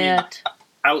 Oh, man.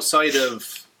 Outside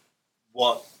of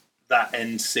what that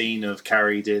end scene of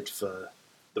Carrie did for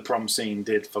the prom scene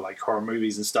did for horror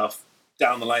movies and stuff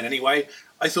down the line anyway,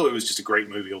 I thought it was just a great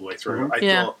movie all the way through. Mm-hmm.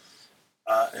 I thought...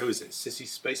 who is it? Sissy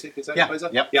Spacek? Is that who plays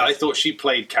that? Yep. Yeah, I thought she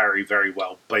played Carrie very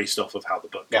well based off of how the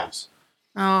book goes.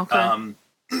 Oh, okay.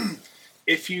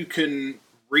 If you can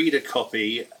read a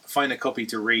copy, find a copy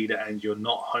to read, and you're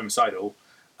not homicidal,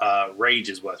 Rage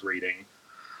is worth reading.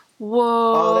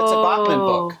 Whoa! Oh, that's a Bachman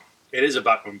book. It is a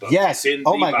Bachman book. Yes. It's in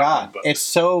oh the my Bachman God! book. It's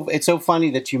so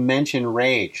funny that you mention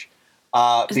Rage.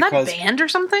 Isn't that banned or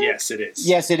something? Yes, it is.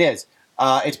 Yes, it is.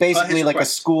 It's basically like a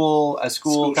school kind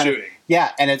shooting. of.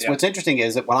 Yeah, and what's interesting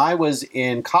is that when I was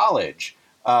in college,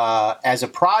 as a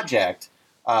project,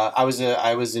 I was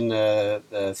in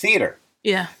the theater.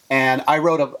 Yeah. And I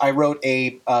wrote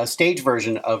a stage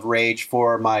version of Rage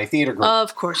for my theater group.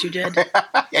 Of course you did.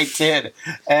 I did,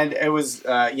 and it was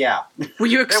yeah. Were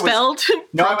you expelled?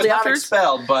 No, I was not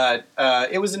expelled, but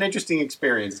it was an interesting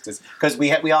experience because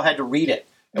we all had to read it.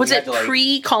 And Was we it had to, like-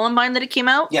 pre-Columbine that it came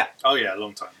out? Yeah. Oh yeah, a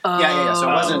long time. Yeah. So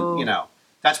it wasn't, Oh.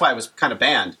 that's why it was kind of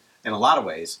banned in a lot of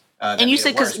ways. That And you made it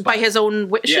said because worse, by but- his own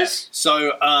wishes? Yeah.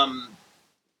 So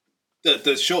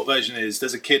the short version is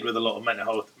there's a kid with a lot of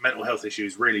mental health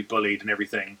issues, really bullied and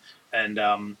everything, and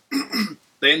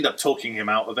they end up talking him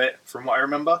out of it, from what I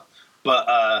remember.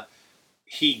 But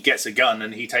he gets a gun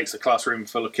and he takes a classroom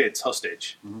full of kids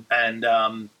hostage,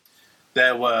 and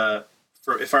there were,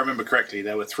 if I remember correctly,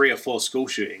 there were 3 or 4 school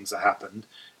shootings that happened.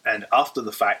 And after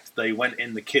the fact, they went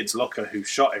in the kid's locker who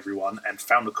shot everyone and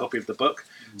found a copy of the book.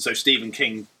 So Stephen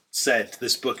King said,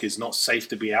 "This book is not safe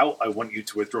to be out. I want you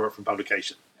to withdraw it from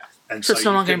publication." And So it's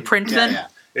no longer in print then? Yeah.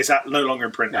 It's no longer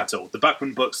in print at all. The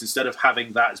Bachman books, instead of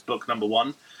having that as book number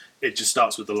 1, it just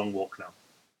starts with The Long Walk now.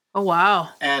 Oh, wow.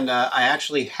 And I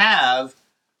actually have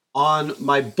on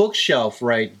my bookshelf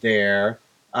right there,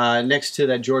 next to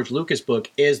that George Lucas book,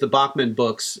 is the Bachman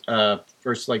books,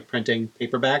 first printing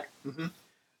paperback.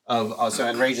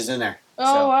 And Rage is in there.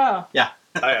 Oh, wow. Yeah.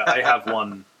 I have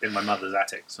one in my mother's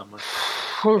attic somewhere.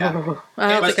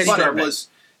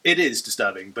 It is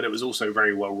disturbing, but it was also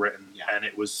very well written, and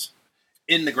it was,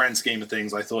 in the grand scheme of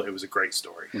things, I thought it was a great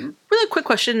story. Really quick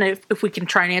question, if we can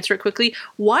try and answer it quickly.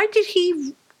 Why did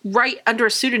he write under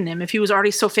a pseudonym if he was already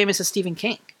so famous as Stephen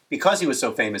King? Because he was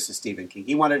so famous as Stephen King.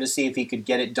 He wanted to see if he could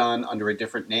get it done under a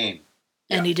different name.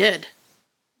 And he did.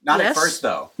 Not at first,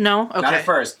 though. No? Okay. Not at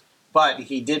first. But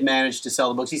he did manage to sell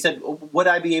the books. He said, would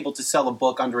I be able to sell a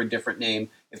book under a different name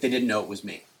if they didn't know it was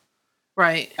me?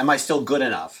 Right. Am I still good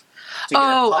enough to get it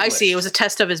Oh, I published? see. It was a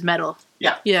test of his mettle.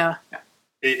 Yeah. Yeah.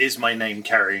 It is my name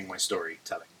carrying my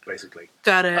storytelling, basically.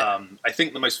 Got it. I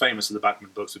think the most famous of the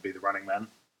Bachman books would be The Running Man.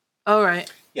 Oh,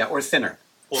 right. Yeah, or Thinner.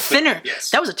 Thinner.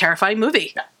 Yes. That was a terrifying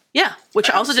movie. Yeah. Which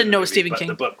I also didn't know was movie, Stephen but King.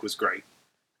 The book was great.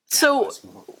 So,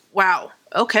 wow.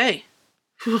 Okay.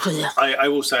 I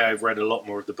will say I've read a lot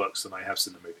more of the books than I have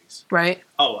seen the movies. Right.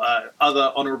 Oh,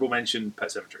 other honourable mention, Pet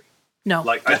Sematary. No.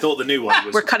 I thought the new one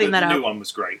was... We're cutting that The out. new one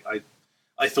was great.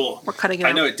 I thought... We're cutting it I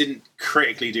out. know it didn't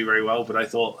critically do very well, but I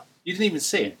thought... You didn't even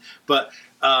see it. But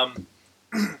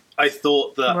I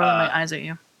thought that... I'm rolling my eyes at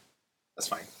you. That's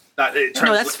fine.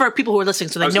 No, that's for people who are listening,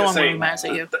 so they know I'm rolling my eyes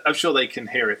at you. I'm sure they can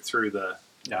hear it through the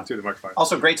microphone.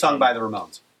 Also, great song by the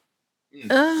Ramones.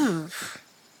 Oh.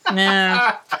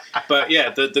 No. But yeah,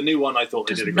 the new one I thought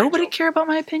they did a great Nobody care about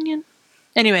my opinion?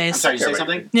 Anyways. I'm sorry, you say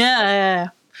something? Yeah.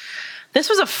 This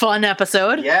was a fun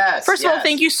episode. Yes. First of all,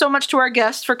 thank you so much to our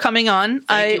guest for coming on.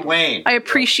 Thank you, Wayne. I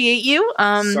appreciate you.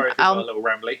 Sorry if I got a little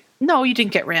rambly. No, you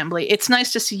didn't get rambly. It's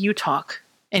nice to see you talk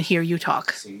and hear you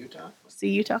talk. See you talk. See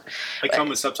you talk. I come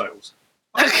with subtitles.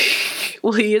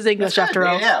 Well, he is English after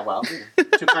all. Yeah, well,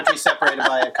 2 countries separated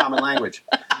by a common language.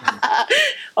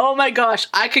 Oh my gosh,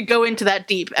 I could go into that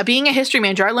deep. Being a history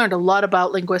major, I learned a lot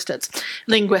about linguistics.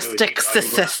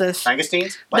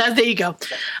 Augustines? There you go.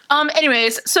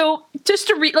 Anyways, so just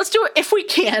to let's do it if we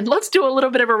can. Let's do a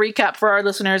little bit of a recap for our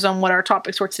listeners on what our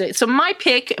topics were today. So my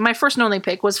first and only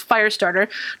pick was Firestarter,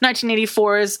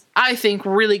 1984's, I think,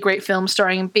 really great film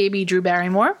starring baby Drew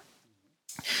Barrymore.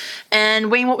 And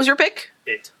Wayne, what was your pick?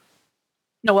 It.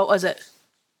 No, what was it?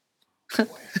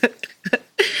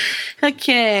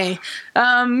 Okay.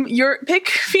 Your pick,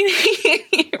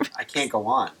 Feeney? I can't go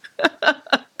on.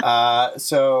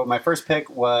 So my first pick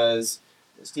was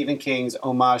Stephen King's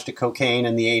homage to cocaine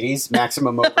in the 80s,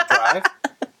 Maximum Overdrive.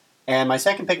 And my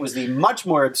second pick was the much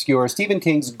more obscure Stephen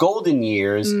King's Golden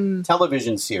Years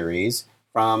television series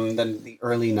from the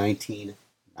early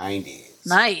 1990s.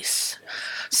 Nice.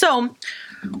 So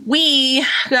we've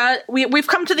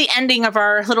come to the ending of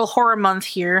our little horror month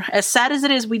here. As sad as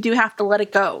it is, we do have to let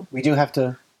it go. We do have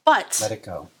to let it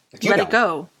go. Let it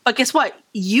go. But guess what?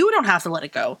 You don't have to let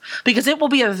it go because it will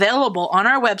be available on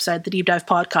our website, the Deep Dive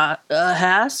Podcast,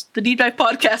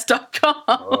 thedeepdivepodcast.com.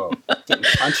 Oh, getting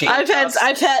punchy. I've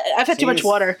had too much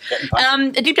water.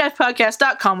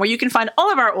 Deepdivepodcast.com, where you can find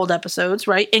all of our old episodes,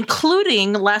 right,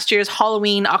 including last year's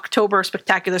Halloween October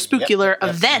Spectacular Spookular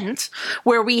event,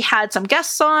 where we had some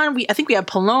guests on. I think we had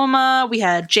Paloma, we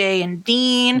had Jay and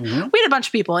Dean, we had a bunch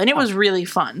of people, and it was really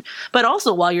fun. But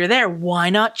also, while you're there, why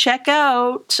not check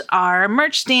out our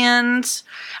merch stands?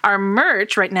 Our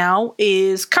merch right now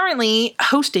is currently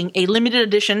hosting a limited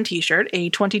edition t-shirt,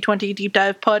 a 2020 Deep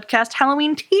Dive Podcast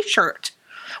Halloween t-shirt,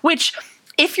 which,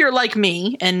 if you're like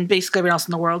me and basically everyone else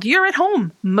in the world, you're at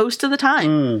home most of the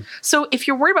time. So if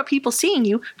you're worried about people seeing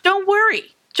you, don't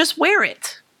worry. Just wear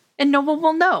it. And no one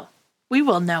will know. We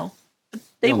will know. But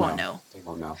they won't know. They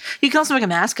won't know. You can also make a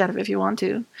mask out of it if you want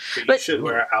to. But you should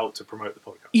wear it out to promote the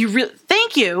podcast.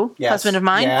 Thank you, husband of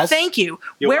mine. Yes. Thank you.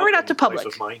 You're wear it welcome, out to public.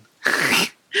 wife of mine.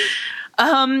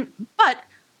 But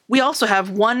we also have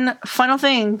one final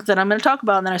thing that I'm going to talk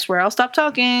about, and then I swear I'll stop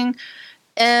talking.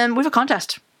 And we have a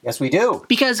contest. Yes, we do.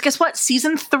 Because guess what?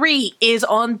 Season 3 is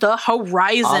on the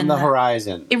horizon. On the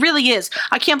horizon. It really is.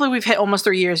 I can't believe we've hit almost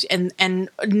 3 years and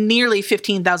nearly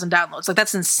 15,000 downloads. Like,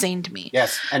 that's insane to me.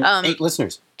 Yes, and 8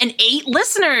 listeners. And 8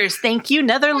 listeners. Thank you,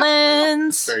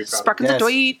 Netherlands. Very proud. Sprechen Sie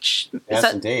Deutsch.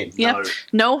 Yes, indeed. Yeah.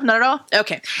 No, not at all?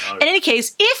 Okay. No. In any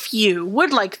case, if you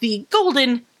would like the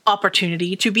golden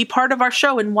opportunity to be part of our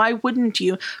show, and why wouldn't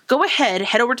you, go ahead,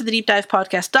 head over to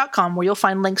thedeepdivepodcast.com, where you'll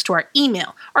find links to our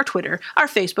email, our Twitter, our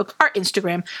Facebook, our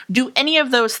Instagram. Do any of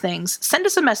those things. Send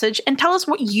us a message and tell us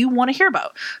what you want to hear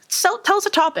about. So, tell us a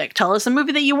topic. Tell us a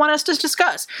movie that you want us to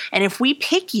discuss. And if we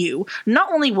pick you,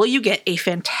 not only will you get a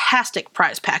fantastic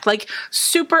prize pack, like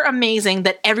super amazing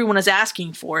that everyone is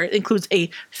asking for. It includes a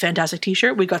fantastic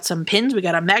t-shirt. We got some pins. We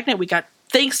got a magnet. We got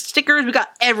stickers, we got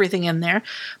everything in there,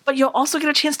 but you'll also get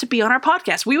a chance to be on our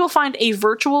podcast. We will find a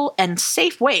virtual and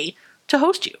safe way to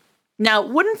host you. Now,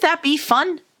 wouldn't that be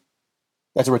fun?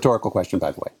 That's a rhetorical question,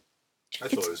 by the way. I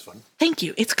thought it was fun. Thank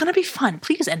you. It's going to be fun.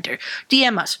 Please enter.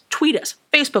 DM us, tweet us,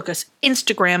 Facebook us,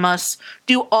 Instagram us,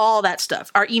 do all that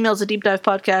stuff. Our email is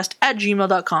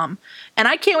thedeepdivepodcast@gmail.com. And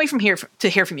I can't wait to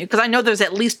hear from you, because I know there's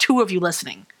at least 2 of you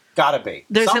listening. Gotta be.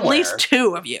 There's somewhere. at least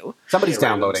 2 of you. Somebody's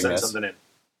downloading send this. something in.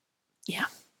 Yeah.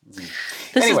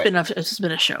 This has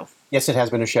been a show. Yes, it has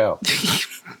been a show.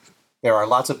 There are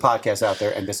lots of podcasts out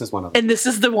there, and this is one of them. And this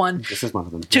is the one. This is one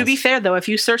of them. To be fair, though, if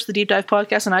you search the Deep Dive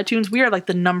Podcast on iTunes, we are like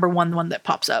the number one that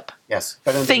pops up. Yes,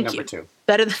 better than number 2.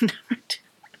 Better than number 2.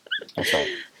 That's right.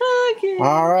 Okay.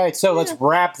 All right, so let's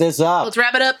wrap this up. Let's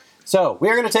wrap it up. So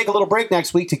we're going to take a little break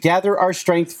next week to gather our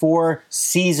strength for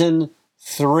season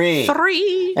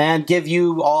 3. And give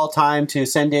you all time to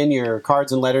send in your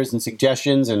cards and letters and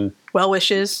suggestions and well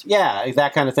wishes. Yeah,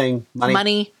 that kind of thing.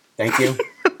 Money. Thank you.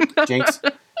 Jinx.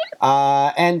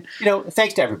 And,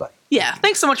 thanks to everybody. Yeah,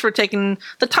 thanks so much for taking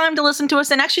the time to listen to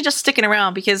us and actually just sticking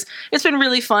around, because it's been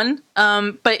really fun.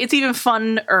 But it's even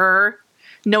funner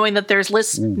knowing that there's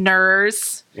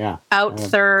listeners out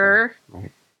there.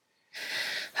 Right.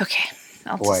 Okay.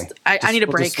 I need a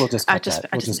break. We'll just cut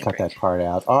that part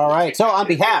out. All right. So on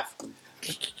behalf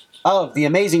of the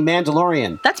amazing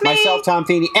Mandalorian, that's me, myself, Tom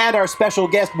Feeney, and our special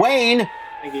guest, Wayne,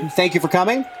 thank you for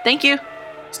coming. Thank you.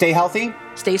 Stay healthy.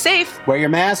 Stay safe. Wear your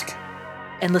mask.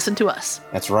 And listen to us.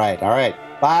 That's right. All right.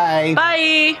 Bye.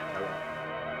 Bye.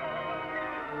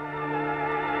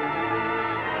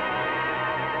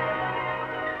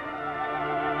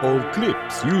 All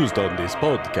clips used on this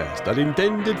podcast are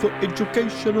intended for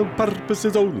educational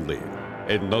purposes only,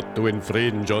 and not to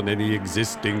infringe on any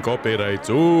existing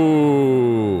copyrights.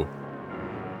 Ooh!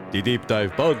 The Deep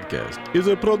Dive Podcast is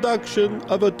a production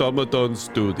of Automaton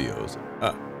Studios.